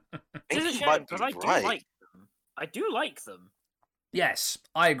 It's a shame because I do like them. I do like them. Yes,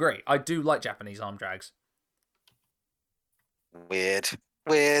 I agree. I do like Japanese arm drags. Weird.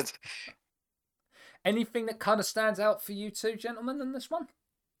 Anything that kind of stands out for you two, gentlemen, in this one?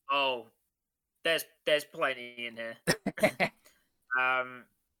 Oh, there's plenty in here.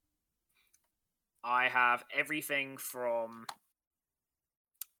 I have everything from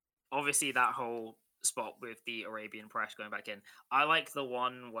obviously that whole spot with the Arabian press going back in. I like the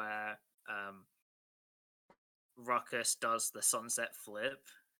one where Ruckus does the sunset flip.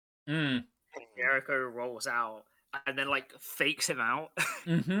 Jericho rolls out and then like fakes him out.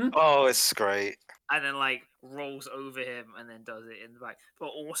 Oh, it's great. And then like rolls over him and then does it in the back. But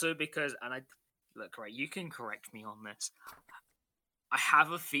also because, and I look, right, you can correct me on this. I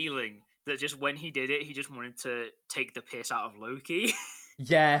have a feeling that just when he did it, he just wanted to take the piss out of Loki.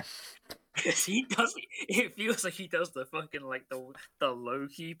 Yeah. Because he does, it feels like he does the fucking like the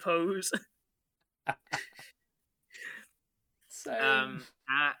Loki pose. And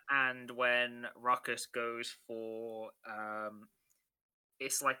when Ruckus goes for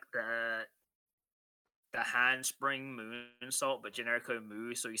it's like the handspring moonsault, but Generico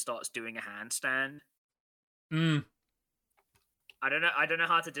moves, so he starts doing a handstand. I don't know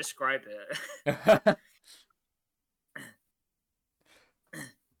how to describe it.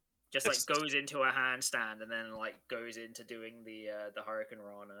 Just like goes into a handstand and then like goes into doing the Hurricane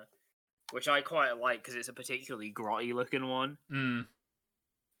Rana, which I quite like because it's a particularly grotty looking one.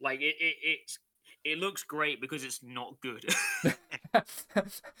 Like it looks great because it's not good.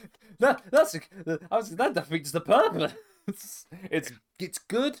 that defeats the purpose. It's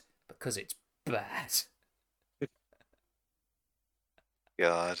good because it's bad.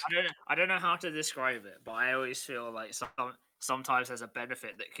 God. I don't know how to describe it, but I always feel like sometimes there's a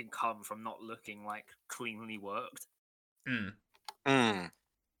benefit that can come from not looking like cleanly worked. Mm. I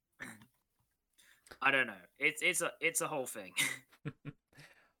don't know. It's a whole thing.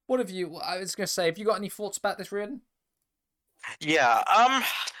 What have you? I was going to say, have you got any thoughts about this, Riordan? Yeah.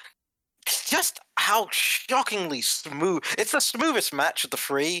 Just how shockingly smooth. It's the smoothest match of the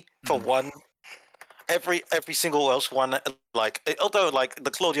three for one. Every single else one, like, although like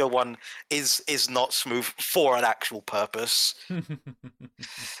the Claudio one is not smooth for an actual purpose,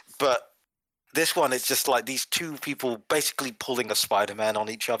 but this one is just like these two people basically pulling a Spider-Man on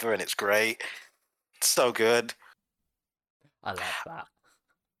each other, and it's great. It's so good. I love that.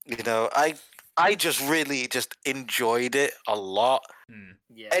 You know, I just really just enjoyed it a lot.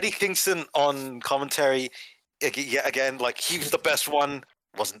 Yeah. Eddie Kingston on commentary, Yeah, again, like he was the best one.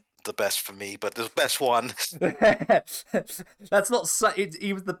 Wasn't the best for me, but the best one. That's not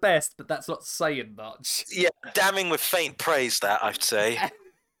he was the best, but that's not saying much. Yeah, damning with faint praise, that I'd say.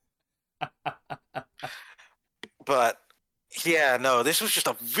 But yeah, no, this was just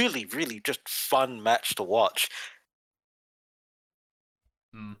a really, really just fun match to watch.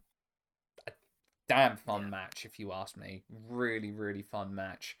 A damn fun match, if you ask me. Really, really fun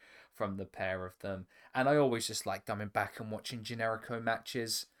match from the pair of them. And I always just like coming back and watching Generico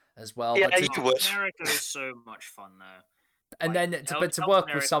matches as well. Yeah, but you would. Generico is so much fun though. And Like, then to work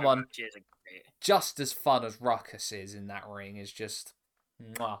with Generico someone matches are great. just as fun as Ruckus is in that ring is just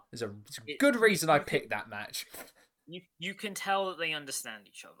There's a It- good reason I you can- picked that match. You can tell that they understand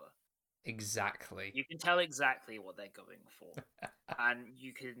each other. Exactly. You can tell exactly what they're going for, and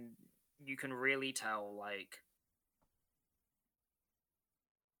you can really tell like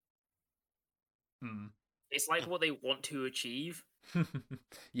it's like what they want to achieve,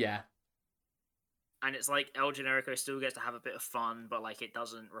 Yeah. and it's like El Generico still gets to have a bit of fun, but like it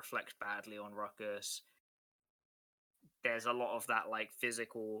doesn't reflect badly on Ruckus. There's a lot of that like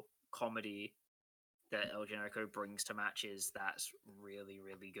physical comedy that El Generico brings to matches that's really,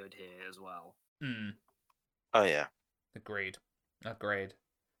 really good here as well. Oh yeah. Agreed.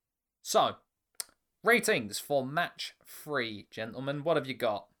 So, ratings for match 3, gentlemen. What have you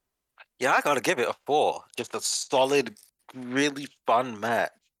got? Yeah, I gotta give it a 4. Just a solid, really fun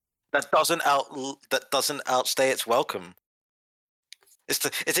match that doesn't outstay its welcome.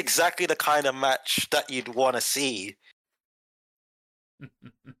 It's exactly the kind of match that you'd want to see.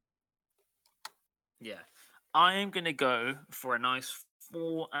 Yeah. I am gonna go for a nice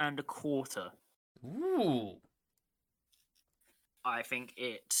 4.25. Ooh. I think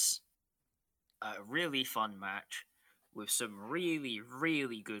it's a really fun match with some really,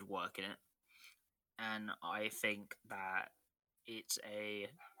 really good work in it. And I think that it's a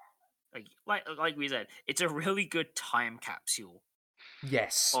like we said, it's a really good time capsule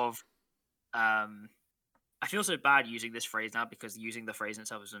Yes. of I feel so bad using this phrase now because using the phrase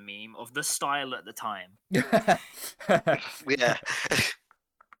itself is a meme of the style at the time. Yeah.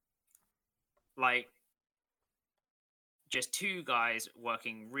 Like just two guys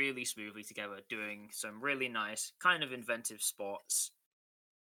working really smoothly together, doing some really nice, kind of inventive spots.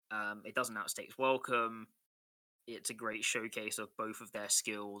 It doesn't outstay its welcome. It's a great showcase of both of their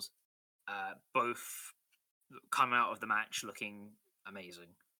skills. Both come out of the match looking amazing.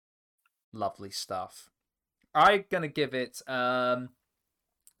 Lovely stuff. I'm gonna give it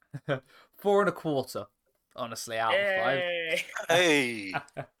 4.25. Honestly, out of 5. Hey.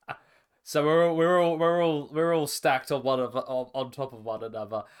 So we're all stacked on top of one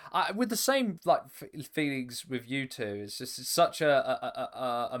another. With the same like feelings with you two. It's just such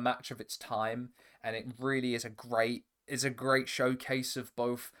a match of its time, and it really is a great showcase of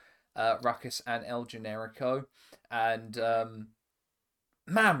both Ruckus and El Generico. And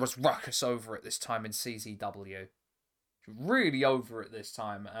man, was Ruckus over at this time in CZW. Really over at this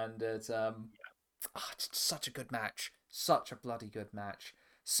time, and it's it's such a good match, such a bloody good match.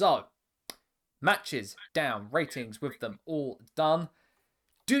 So, matches down, ratings with them all done.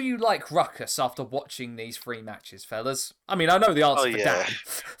 Do you like Ruckus after watching these 3 matches, fellas? I mean, I know the answer Oh for yeah. Dan.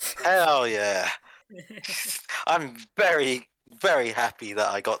 Hell yeah. I'm very, very happy that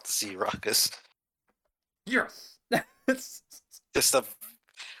I got to see Ruckus. Yes. Just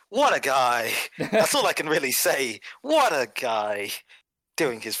what a guy. That's all I can really say. What a guy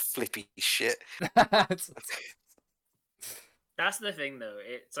doing his flippy shit. That's the thing, though.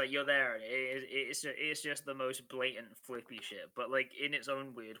 It's like you're there, and it's just the most blatant flippy shit. But like in its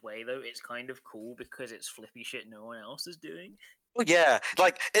own weird way, though, it's kind of cool because it's flippy shit no one else is doing. Oh yeah,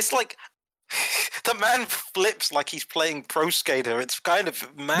 like it's like the man flips like he's playing Pro Skater. It's kind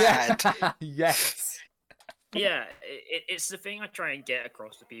of mad. Yes. Yeah, it's the thing I try and get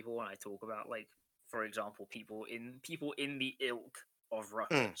across to people when I talk about, like, for example, people in the ilk of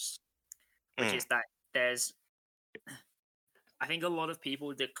Ruckus, which is that there's, I think a lot of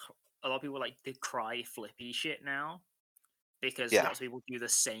people like decry flippy shit now because Yeah. lots of people do the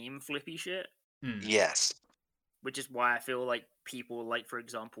same flippy shit, Yes. which is why I feel like people like, for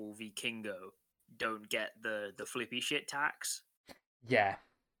example, Vikingo don't get the flippy shit tax Yeah.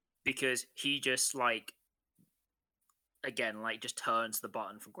 because he just like. Again, like just turns the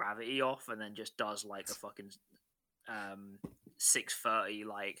button for gravity off and then just does like a fucking 630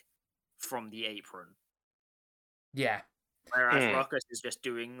 like from the apron. Yeah. Whereas Ruckus is just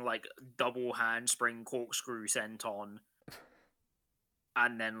doing like double handspring corkscrew senton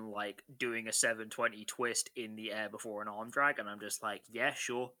and then like doing a 720 twist in the air before an arm drag, and I'm just like, yeah,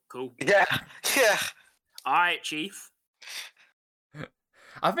 sure, cool. Yeah. Yeah. All right, Chief.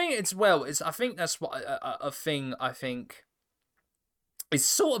 I think I think that's what a thing I think is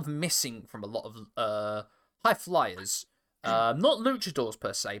sort of missing from a lot of high flyers. Not luchadors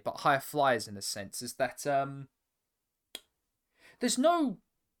per se, but high flyers in a sense, is that there's no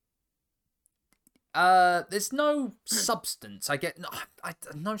substance. I get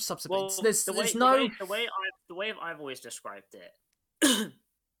no substance. Well, there's the way no the way I've always described it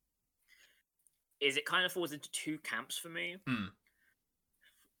is it kind of falls into two camps for me.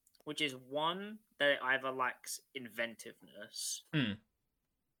 Which is one that it either lacks inventiveness.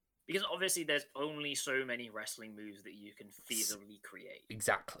 Because obviously there's only so many wrestling moves that you can feasibly create.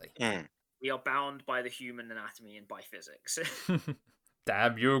 Exactly. We are bound by the human anatomy and by physics.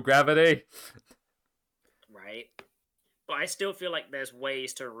 Damn you, gravity. Right? But I still feel like there's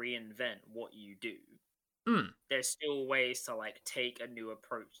ways to reinvent what you do. There's still ways to like take a new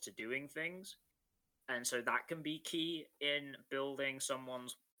approach to doing things. And so that can be key in building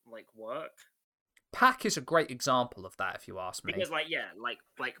someone's like work. Pac is a great example of that, if you ask me. Because like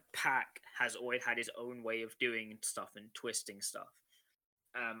Pac has always had his own way of doing stuff and twisting stuff.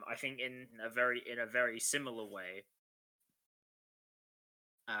 I think in a very similar way.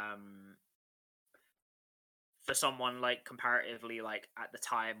 For someone like comparatively like at the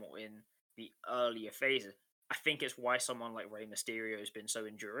time or in the earlier phases, I think it's why someone like Rey Mysterio has been so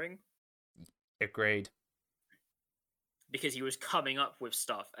enduring. Agreed. Because he was coming up with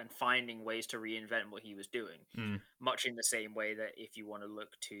stuff and finding ways to reinvent what he was doing. Much in the same way that if you want to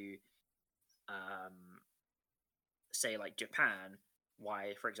look to, say, like Japan,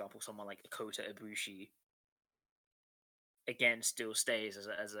 why, for example, someone like Kota Ibushi, again, still stays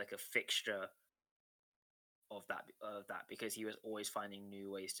as like a fixture of that because he was always finding new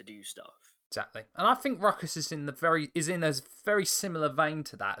ways to do stuff. Exactly, and I think Ruckus is in a very similar vein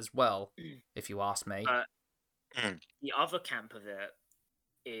to that as well, if you ask me. The other camp of it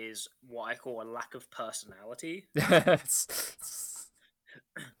is what I call a lack of personality.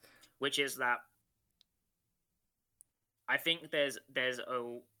 Which is that I think there's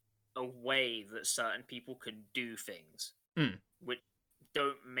a way that certain people can do things which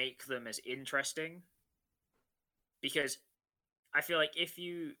don't make them as interesting. Because I feel like if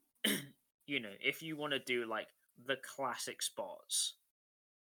you if you want to do like the classic spots,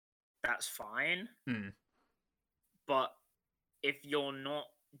 that's fine. But if you're not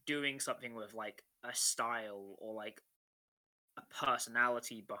doing something with like a style or like a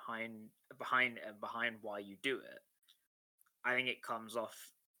personality behind why you do it, I think it comes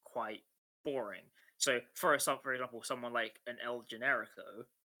off quite boring. So for example, someone like an El Generico,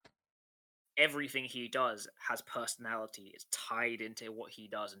 everything he does has personality. It's tied into what he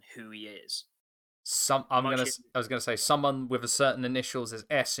does and who he is. I was gonna say someone with a certain initials as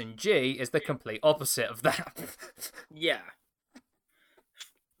S and G is the complete opposite of that. Yeah.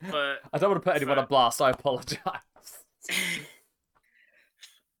 But I don't want to put anyone on blast. I apologize.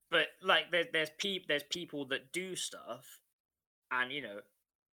 But like, there's people that do stuff, and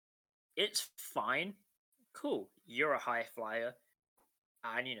it's fine, cool. You're a high flyer,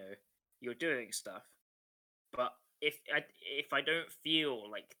 and you're doing stuff. But if I don't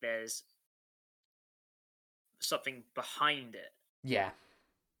feel like there's something behind it, yeah.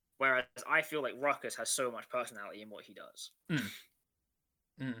 Whereas I feel like Ruckus has so much personality in what he does.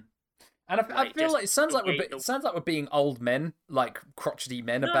 And I feel like it sounds like we're being old men, like crotchety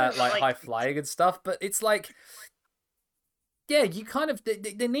men about like high flying and stuff. But it's like, yeah, you kind of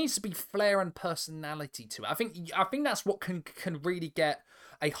there needs to be flair and personality to it. I think that's what can really get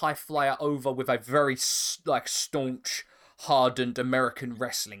a high flyer over with a very like staunch, hardened American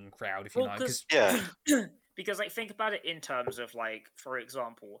wrestling crowd. If you know, because because like think about it in terms of like, for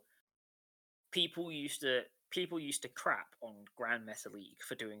example, people used to crap on Grand Metalik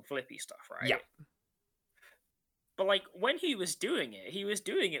for doing flippy stuff, right? Yeah. But like when he was doing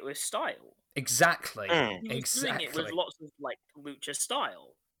it with style. Exactly. He was doing it with lots of like lucha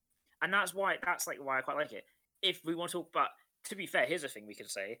style, and that's why I quite like it. If we want to talk about, to be fair, here's a thing we could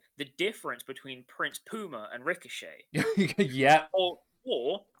say: the difference between Prince Puma and Ricochet. Yeah.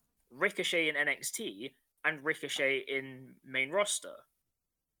 Or Ricochet in NXT and Ricochet in main roster.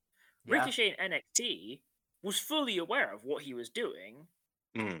 Yeah. Ricochet in NXT was fully aware of what he was doing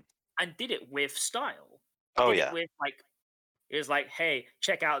and did it with style. Oh yeah. With like, it was like, hey,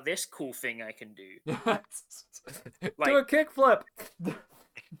 check out this cool thing I can do. Like, do a kickflip.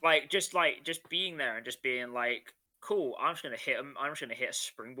 just being there and just being like, cool, I'm just gonna hit a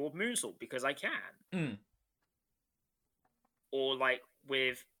springboard moonsault because I can. Or like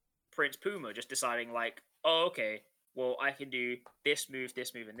with Prince Puma just deciding like, oh, okay, well, I can do this move,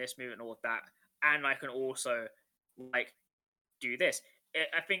 and this move, and all of that. and I can also like do this.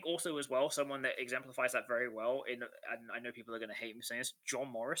 I think also as well, someone that exemplifies that very well, and I know people are going to hate me saying this,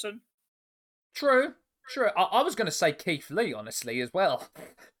 John Morrison. True. I was going to say Keith Lee, honestly, as well.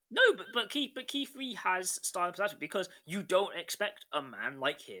 No, but Keith Lee has style and personality because you don't expect a man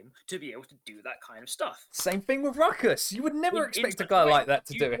like him to be able to do that kind of stuff. Same thing with Ruckus. You would never expect a guy like that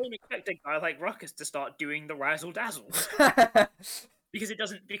to do it. You don't expect a guy like Ruckus to start doing the razzle dazzles because it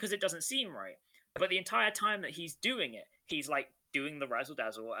doesn't seem right. But the entire time that he's doing it, he's like doing the razzle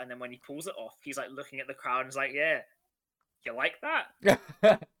dazzle, and then when he pulls it off, he's like looking at the crowd and is like, "Yeah, you like that?"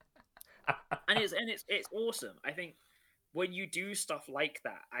 and it's awesome. I think when you do stuff like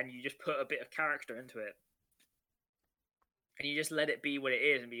that and you just put a bit of character into it and you just let it be what it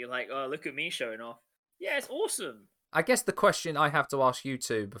is and be like, "Oh, look at me showing off." Yeah, it's awesome. I guess the question I have to ask you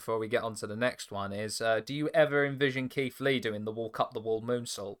two before we get on to the next one is, do you ever envision Keith Lee doing the walk up the wall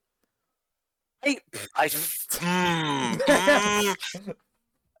moonsault?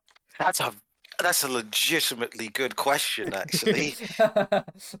 That's a legitimately good question, actually.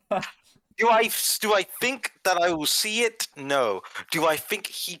 Do I think that I will see it? No. Do I think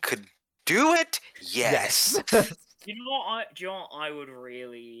he could do it? Yes. You know what I would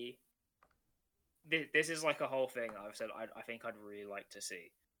really. This is like a whole thing I've said. I think I'd really like to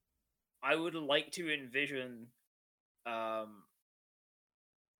see. I would like to envision,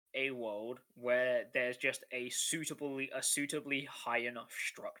 a world where there's just a suitably high enough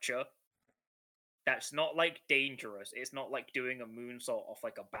structure that's not like dangerous. It's not like doing a moonsault off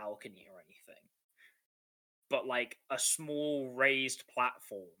like a balcony or anything, but like a small raised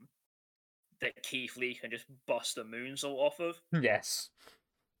platform that Keith Lee can just bust a moonsault off of. Yes.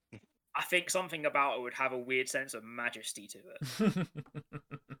 I think something about it would have a weird sense of majesty to it.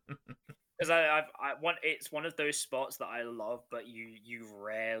 Because it's one of those spots that I love, but you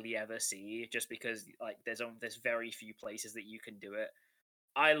rarely ever see, just because like there's very few places that you can do it.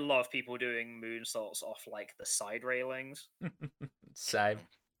 I love people doing moonsaults off like the side railings. Same.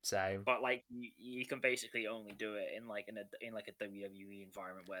 But like you can basically only do it in like a WWE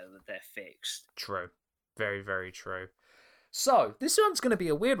environment where they're fixed. True, very very true. So, this one's going to be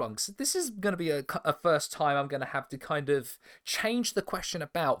a weird one, because this is going to be a first time I'm going to have to kind of change the question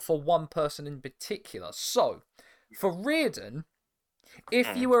about for one person in particular. So, for Reardon,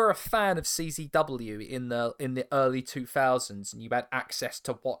 if you were a fan of CZW in the early 2000s and you had access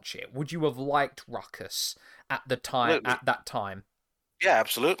to watch it, would you have liked Ruckus at that time? Yeah,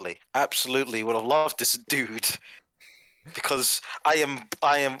 absolutely. Absolutely would have loved this dude. Because I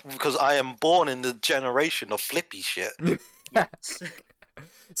am born in the generation of flippy shit. Yes.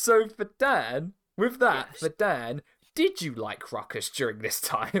 So for Dan, for Dan, did you like Ruckus during this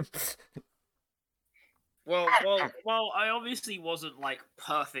time? Well, I obviously wasn't like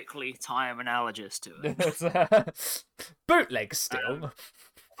perfectly time analogous to it. Bootleg still.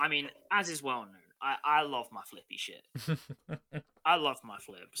 I mean, as is well known, I love my flippy shit. I love my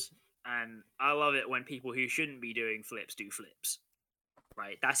flips. And I love it when people who shouldn't be doing flips do flips.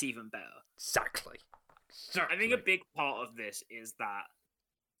 Right? That's even better. Exactly. I think a big part of this is that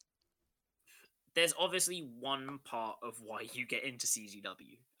there's obviously one part of why you get into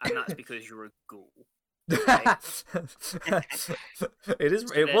CZW, and that's because you're a ghoul. Right?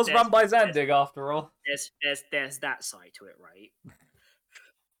 It was run by Zandig after all. There's that side to it, right?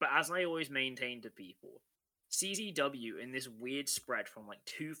 But as I always maintain to people, CZW in this weird spread from like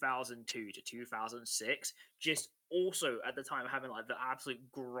 2002 to 2006, just also at the time having like the absolute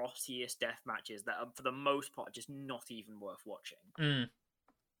grottiest death matches that are for the most part just not even worth watching.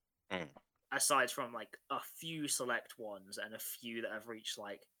 Aside from like a few select ones and a few that have reached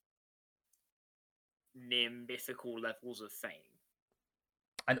like near mythical levels of fame.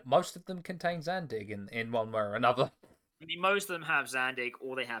 And most of them contain Zandig in one way or another. I mean, most of them have Zandig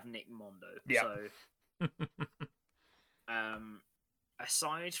or they have Nick Mondo. Yeah. So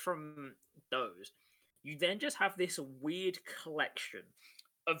aside from those, you then just have this weird collection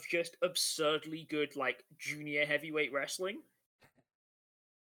of just absurdly good like junior heavyweight wrestling.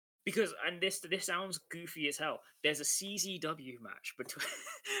 Because, and this sounds goofy as hell, there's a CZW match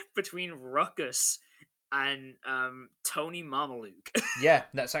between Ruckus and Tony Mamaluke. Yeah,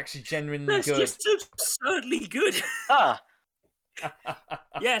 that's actually genuinely that's good. That's just absurdly good.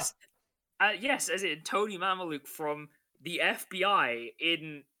 Yes. Yes, as in Tony Mamaluke from the FBI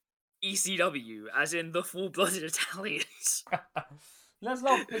in ECW, as in the full-blooded Italians. Let's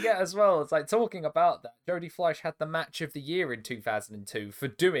not forget as well, it's like talking about that, Jody Fleisch had the match of the year in 2002 for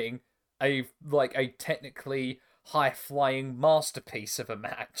doing a technically high-flying masterpiece of a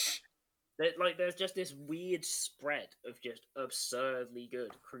match. There's just this weird spread of just absurdly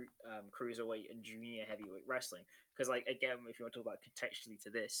good cruiserweight and junior heavyweight wrestling. Because, like, again, if you want to talk about contextually to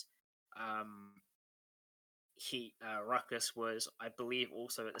this, Ruckus was, I believe,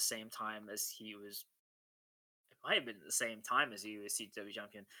 also at the same time as he was. It might have been at the same time as he was CW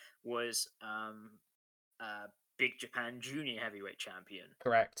champion. Was Big Japan Junior Heavyweight Champion.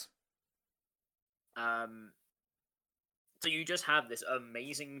 Correct. So you just have this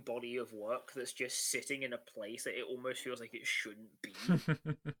amazing body of work that's just sitting in a place that it almost feels like it shouldn't be.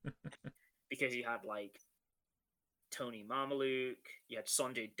 Because you had, like, Tony Marmaluke, you had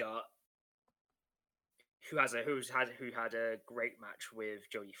Sanjay Dutt, who had a great match with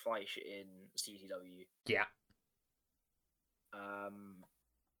Jody Fleisch in CZW. Yeah.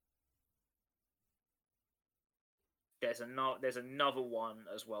 There's another one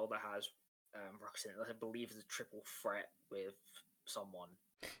as well that has Ruckus in it. I believe it's a triple threat with someone.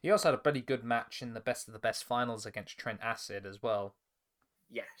 He also had a pretty good match in the Best of the Best finals against Trent Acid as well.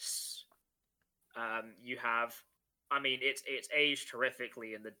 Yes. You have, I mean, it's aged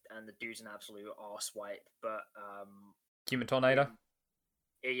terrifically, and the dude's an absolute arsewipe, but Human Tornado.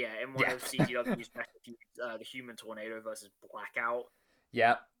 In one of CGW's best feuds, the Human Tornado versus Blackout.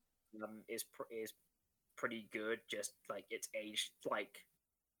 Yeah. Is pretty good. Just like it's aged like.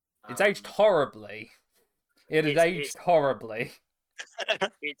 It's aged horribly. It's aged horribly.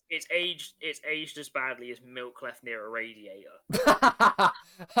 It's aged as badly as milk left near a radiator.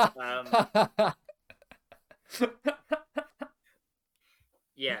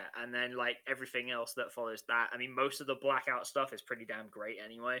 Yeah, and then like everything else that follows that. I mean, most of the Blackout stuff is pretty damn great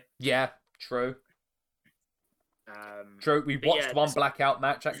anyway. Yeah, true. True. We watched one Blackout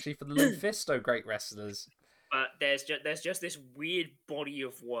match actually for the Lufisto Great Wrestlers. But there's just this weird body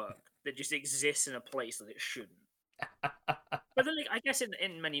of work that just exists in a place that it shouldn't. But then, like, I guess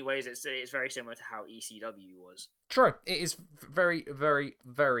in many ways it's very similar to how ECW was. True. It is very, very,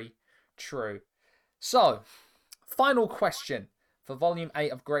 very true. So, final question for Volume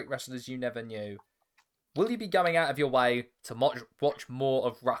 8 of Great Wrestlers You Never Knew. Will you be going out of your way to watch more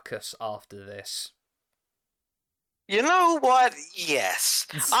of Ruckus after this? You know what? Yes.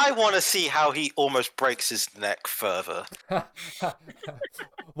 I want to see how he almost breaks his neck further.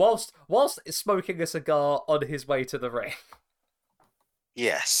 whilst smoking a cigar on his way to the ring.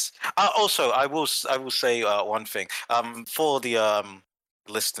 Yes. Also, I will say one thing. For the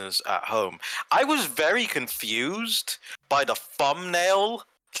listeners at home, I was very confused by the thumbnail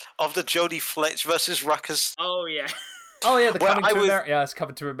of the Jody Fletch versus Ruckus. Oh yeah. Oh yeah, Coming to America. Yeah, it's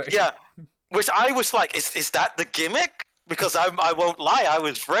Coming to America. Yeah. Which I was like, is that the gimmick? Because I won't lie, I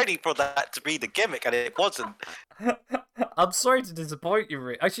was ready for that to be the gimmick, and it wasn't. I'm sorry to disappoint you,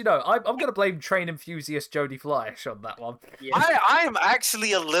 Rick. Actually, no, I'm going to blame train enthusiast Jody Fleisch on that one. Yeah. I'm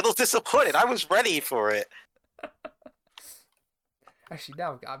actually a little disappointed. I was ready for it. Actually,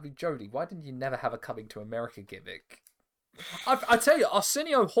 now, I mean, Jody, why didn't you never have a Coming to America gimmick? I tell you,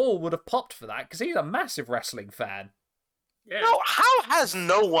 Arsenio Hall would have popped for that, because he's a massive wrestling fan. Yeah. No, how has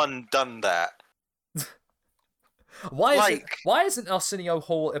no one done that? Why hasn't Arsenio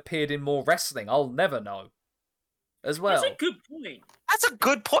Hall appeared in more wrestling? I'll never know. As well. That's a good point. That's a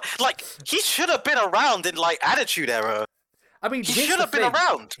good point. Like, he should have been around in, like, Attitude Era. I mean, he should have been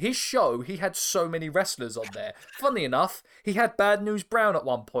around. His show, he had so many wrestlers on there. Funnily enough, he had Bad News Brown at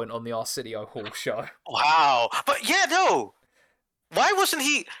one point on the Arsenio Hall show. Wow. But yeah, no. Why wasn't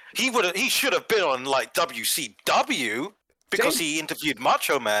he? He should have been on, like, WCW. Because he interviewed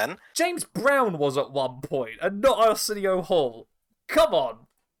Macho Man. James Brown was at one point, and not Arsenio Hall. Come on,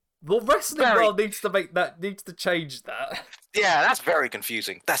 the wrestling world needs to change that. Yeah, that's very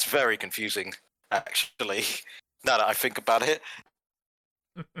confusing. That's very confusing, actually. Now that I think about it.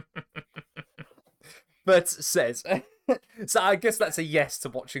 But says, so I guess that's a yes to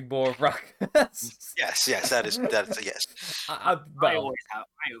watching more of Ruckus. Yes, that is a yes. I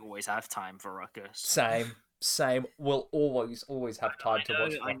always have time for Ruckus. Same. We'll always have time to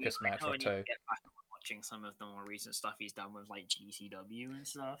watch Ruckus match or two. Get back on watching some of the more recent stuff he's done with like GCW and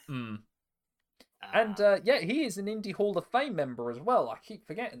stuff. And he is an Indie Hall of Fame member as well. I keep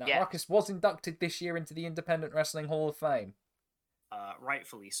forgetting that. Yeah. Ruckus was inducted this year into the Independent Wrestling Hall of Fame.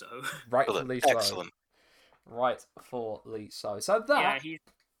 Rightfully so. Rightfully so. Excellent. Rightfully so. So that. Yeah,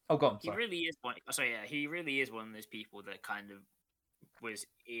 oh, go on. He really is one. So yeah, he really is one of those people that kind of was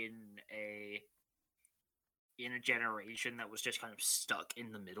in a generation that was just kind of stuck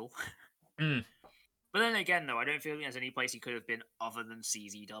in the middle. But then again, though, I don't feel like there's any place he could have been other than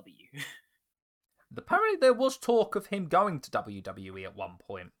CZW. Apparently, there was talk of him going to WWE at one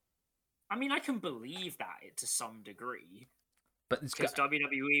point. I mean, I can believe that to some degree. But it's because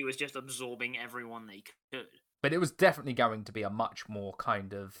WWE was just absorbing everyone they could. But it was definitely going to be a much more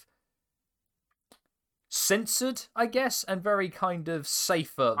kind of censored, I guess, and very kind of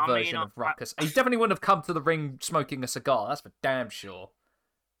safer version of Ruckus. He definitely wouldn't have come to the ring smoking a cigar. That's for damn sure.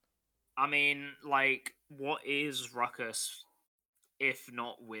 I mean, like, what is Ruckus if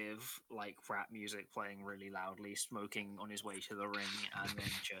not with, like, rap music playing really loudly, smoking on his way to the ring, and then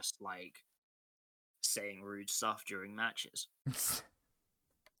just, like, saying rude stuff during matches?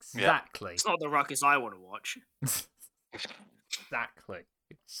 Exactly. It's not the Ruckus I want to watch. Exactly.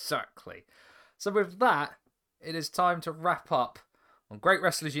 So with that, it is time to wrap up on Great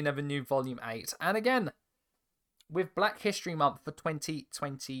Wrestlers You Never Knew Volume 8. And again, with Black History Month for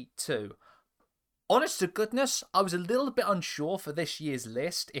 2022. Honest to goodness, I was a little bit unsure for this year's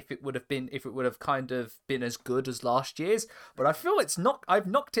list if it would have kind of been as good as last year's, but I feel I've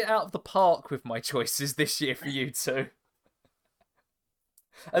knocked it out of the park with my choices this year for you two.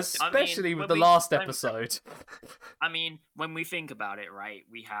 Especially with the last episode. I mean, when we think about it, right,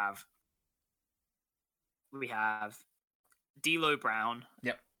 we have D'Lo Brown.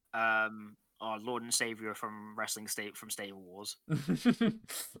 Yep. Our Lord and Savior from Stable Wars.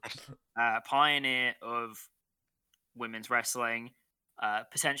 Pioneer of women's wrestling.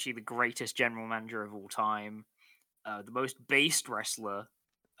 Potentially the greatest general manager of all time. The most based wrestler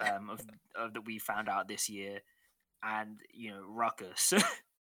that we found out this year. And, Ruckus.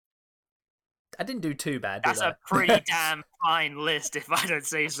 I didn't do too bad, That's a pretty damn fine list, if I don't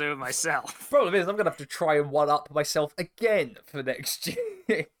say so myself. Problem is, I'm going to have to try and one-up myself again for next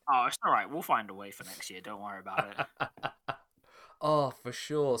year. Oh, it's all right. We'll find a way for next year. Don't worry about it. Oh, for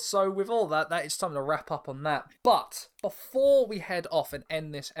sure. So with all that, it's time to wrap up on that. But before we head off and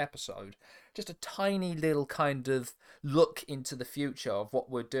end this episode, just a tiny little kind of look into the future of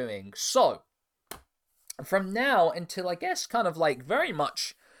what we're doing. So, from now until, I guess, kind of like very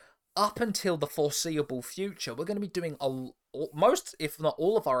much up until the foreseeable future, we're going to be doing most, if not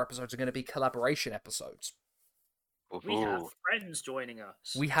all of our episodes are going to be collaboration episodes. We have friends joining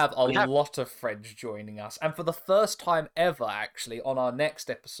us. We have a lot of friends joining us. And for the first time ever, actually, on our next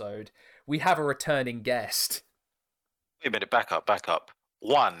episode, we have a returning guest. Wait a minute, back up.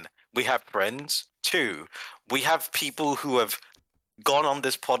 1, we have friends. 2, we have people who have gone on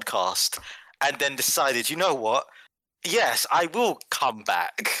this podcast and then decided, you know what? Yes, I will come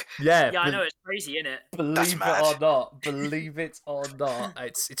back. Yeah, I know, it's crazy, isn't it? Believe it or not.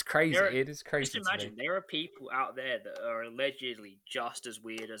 It's crazy. It is crazy. Just imagine, there are people out there that are allegedly just as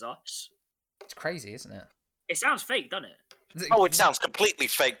weird as us. It's crazy, isn't it? It sounds fake, doesn't it? Oh, it sounds completely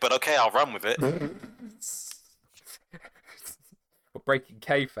fake, but okay, I'll run with it. We're breaking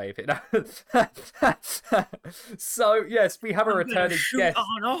kayfabe. So, yes, we have a returning guest.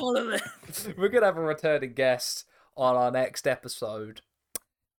 On all of it. We're going to have a returning guest on our next episode.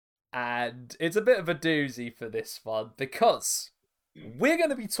 And it's a bit of a doozy for this one because we're going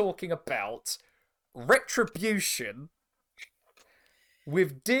to be talking about Retribution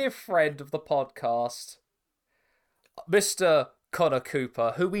with dear friend of the podcast, Mr. Connor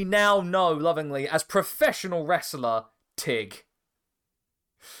Cooper, who we now know lovingly as professional wrestler Tig.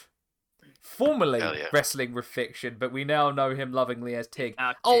 Formerly wrestling with Fiction, but we now know him lovingly as Tig.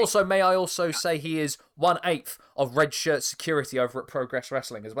 Also, may I also say he is 1/8 of Red Shirt Security over at Progress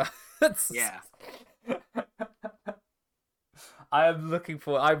Wrestling as well. Yeah. I'm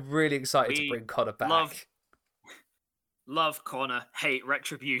really excited to bring Connor back. Love Connor, hate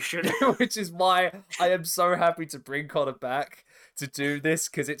Retribution. Which is why I am so happy to bring Connor back to do this,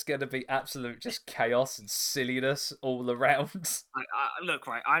 because it's going to be absolute just chaos and silliness all around. Look,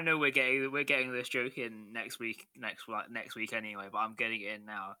 right, I know we're getting this joke in next week anyway, but I'm getting it in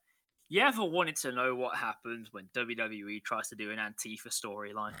now. You ever wanted to know what happens when WWE tries to do an Antifa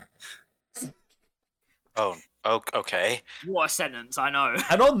storyline? Oh, okay. What a sentence, I know.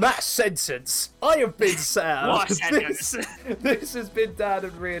 And on that sentence, I have been Sam. What a sentence. This has been Dan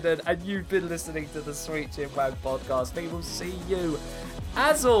and Reardon, and you've been listening to the Sweet Chin Wag podcast. We will see you,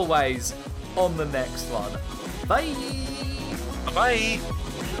 as always, on the next one. Bye! Bye!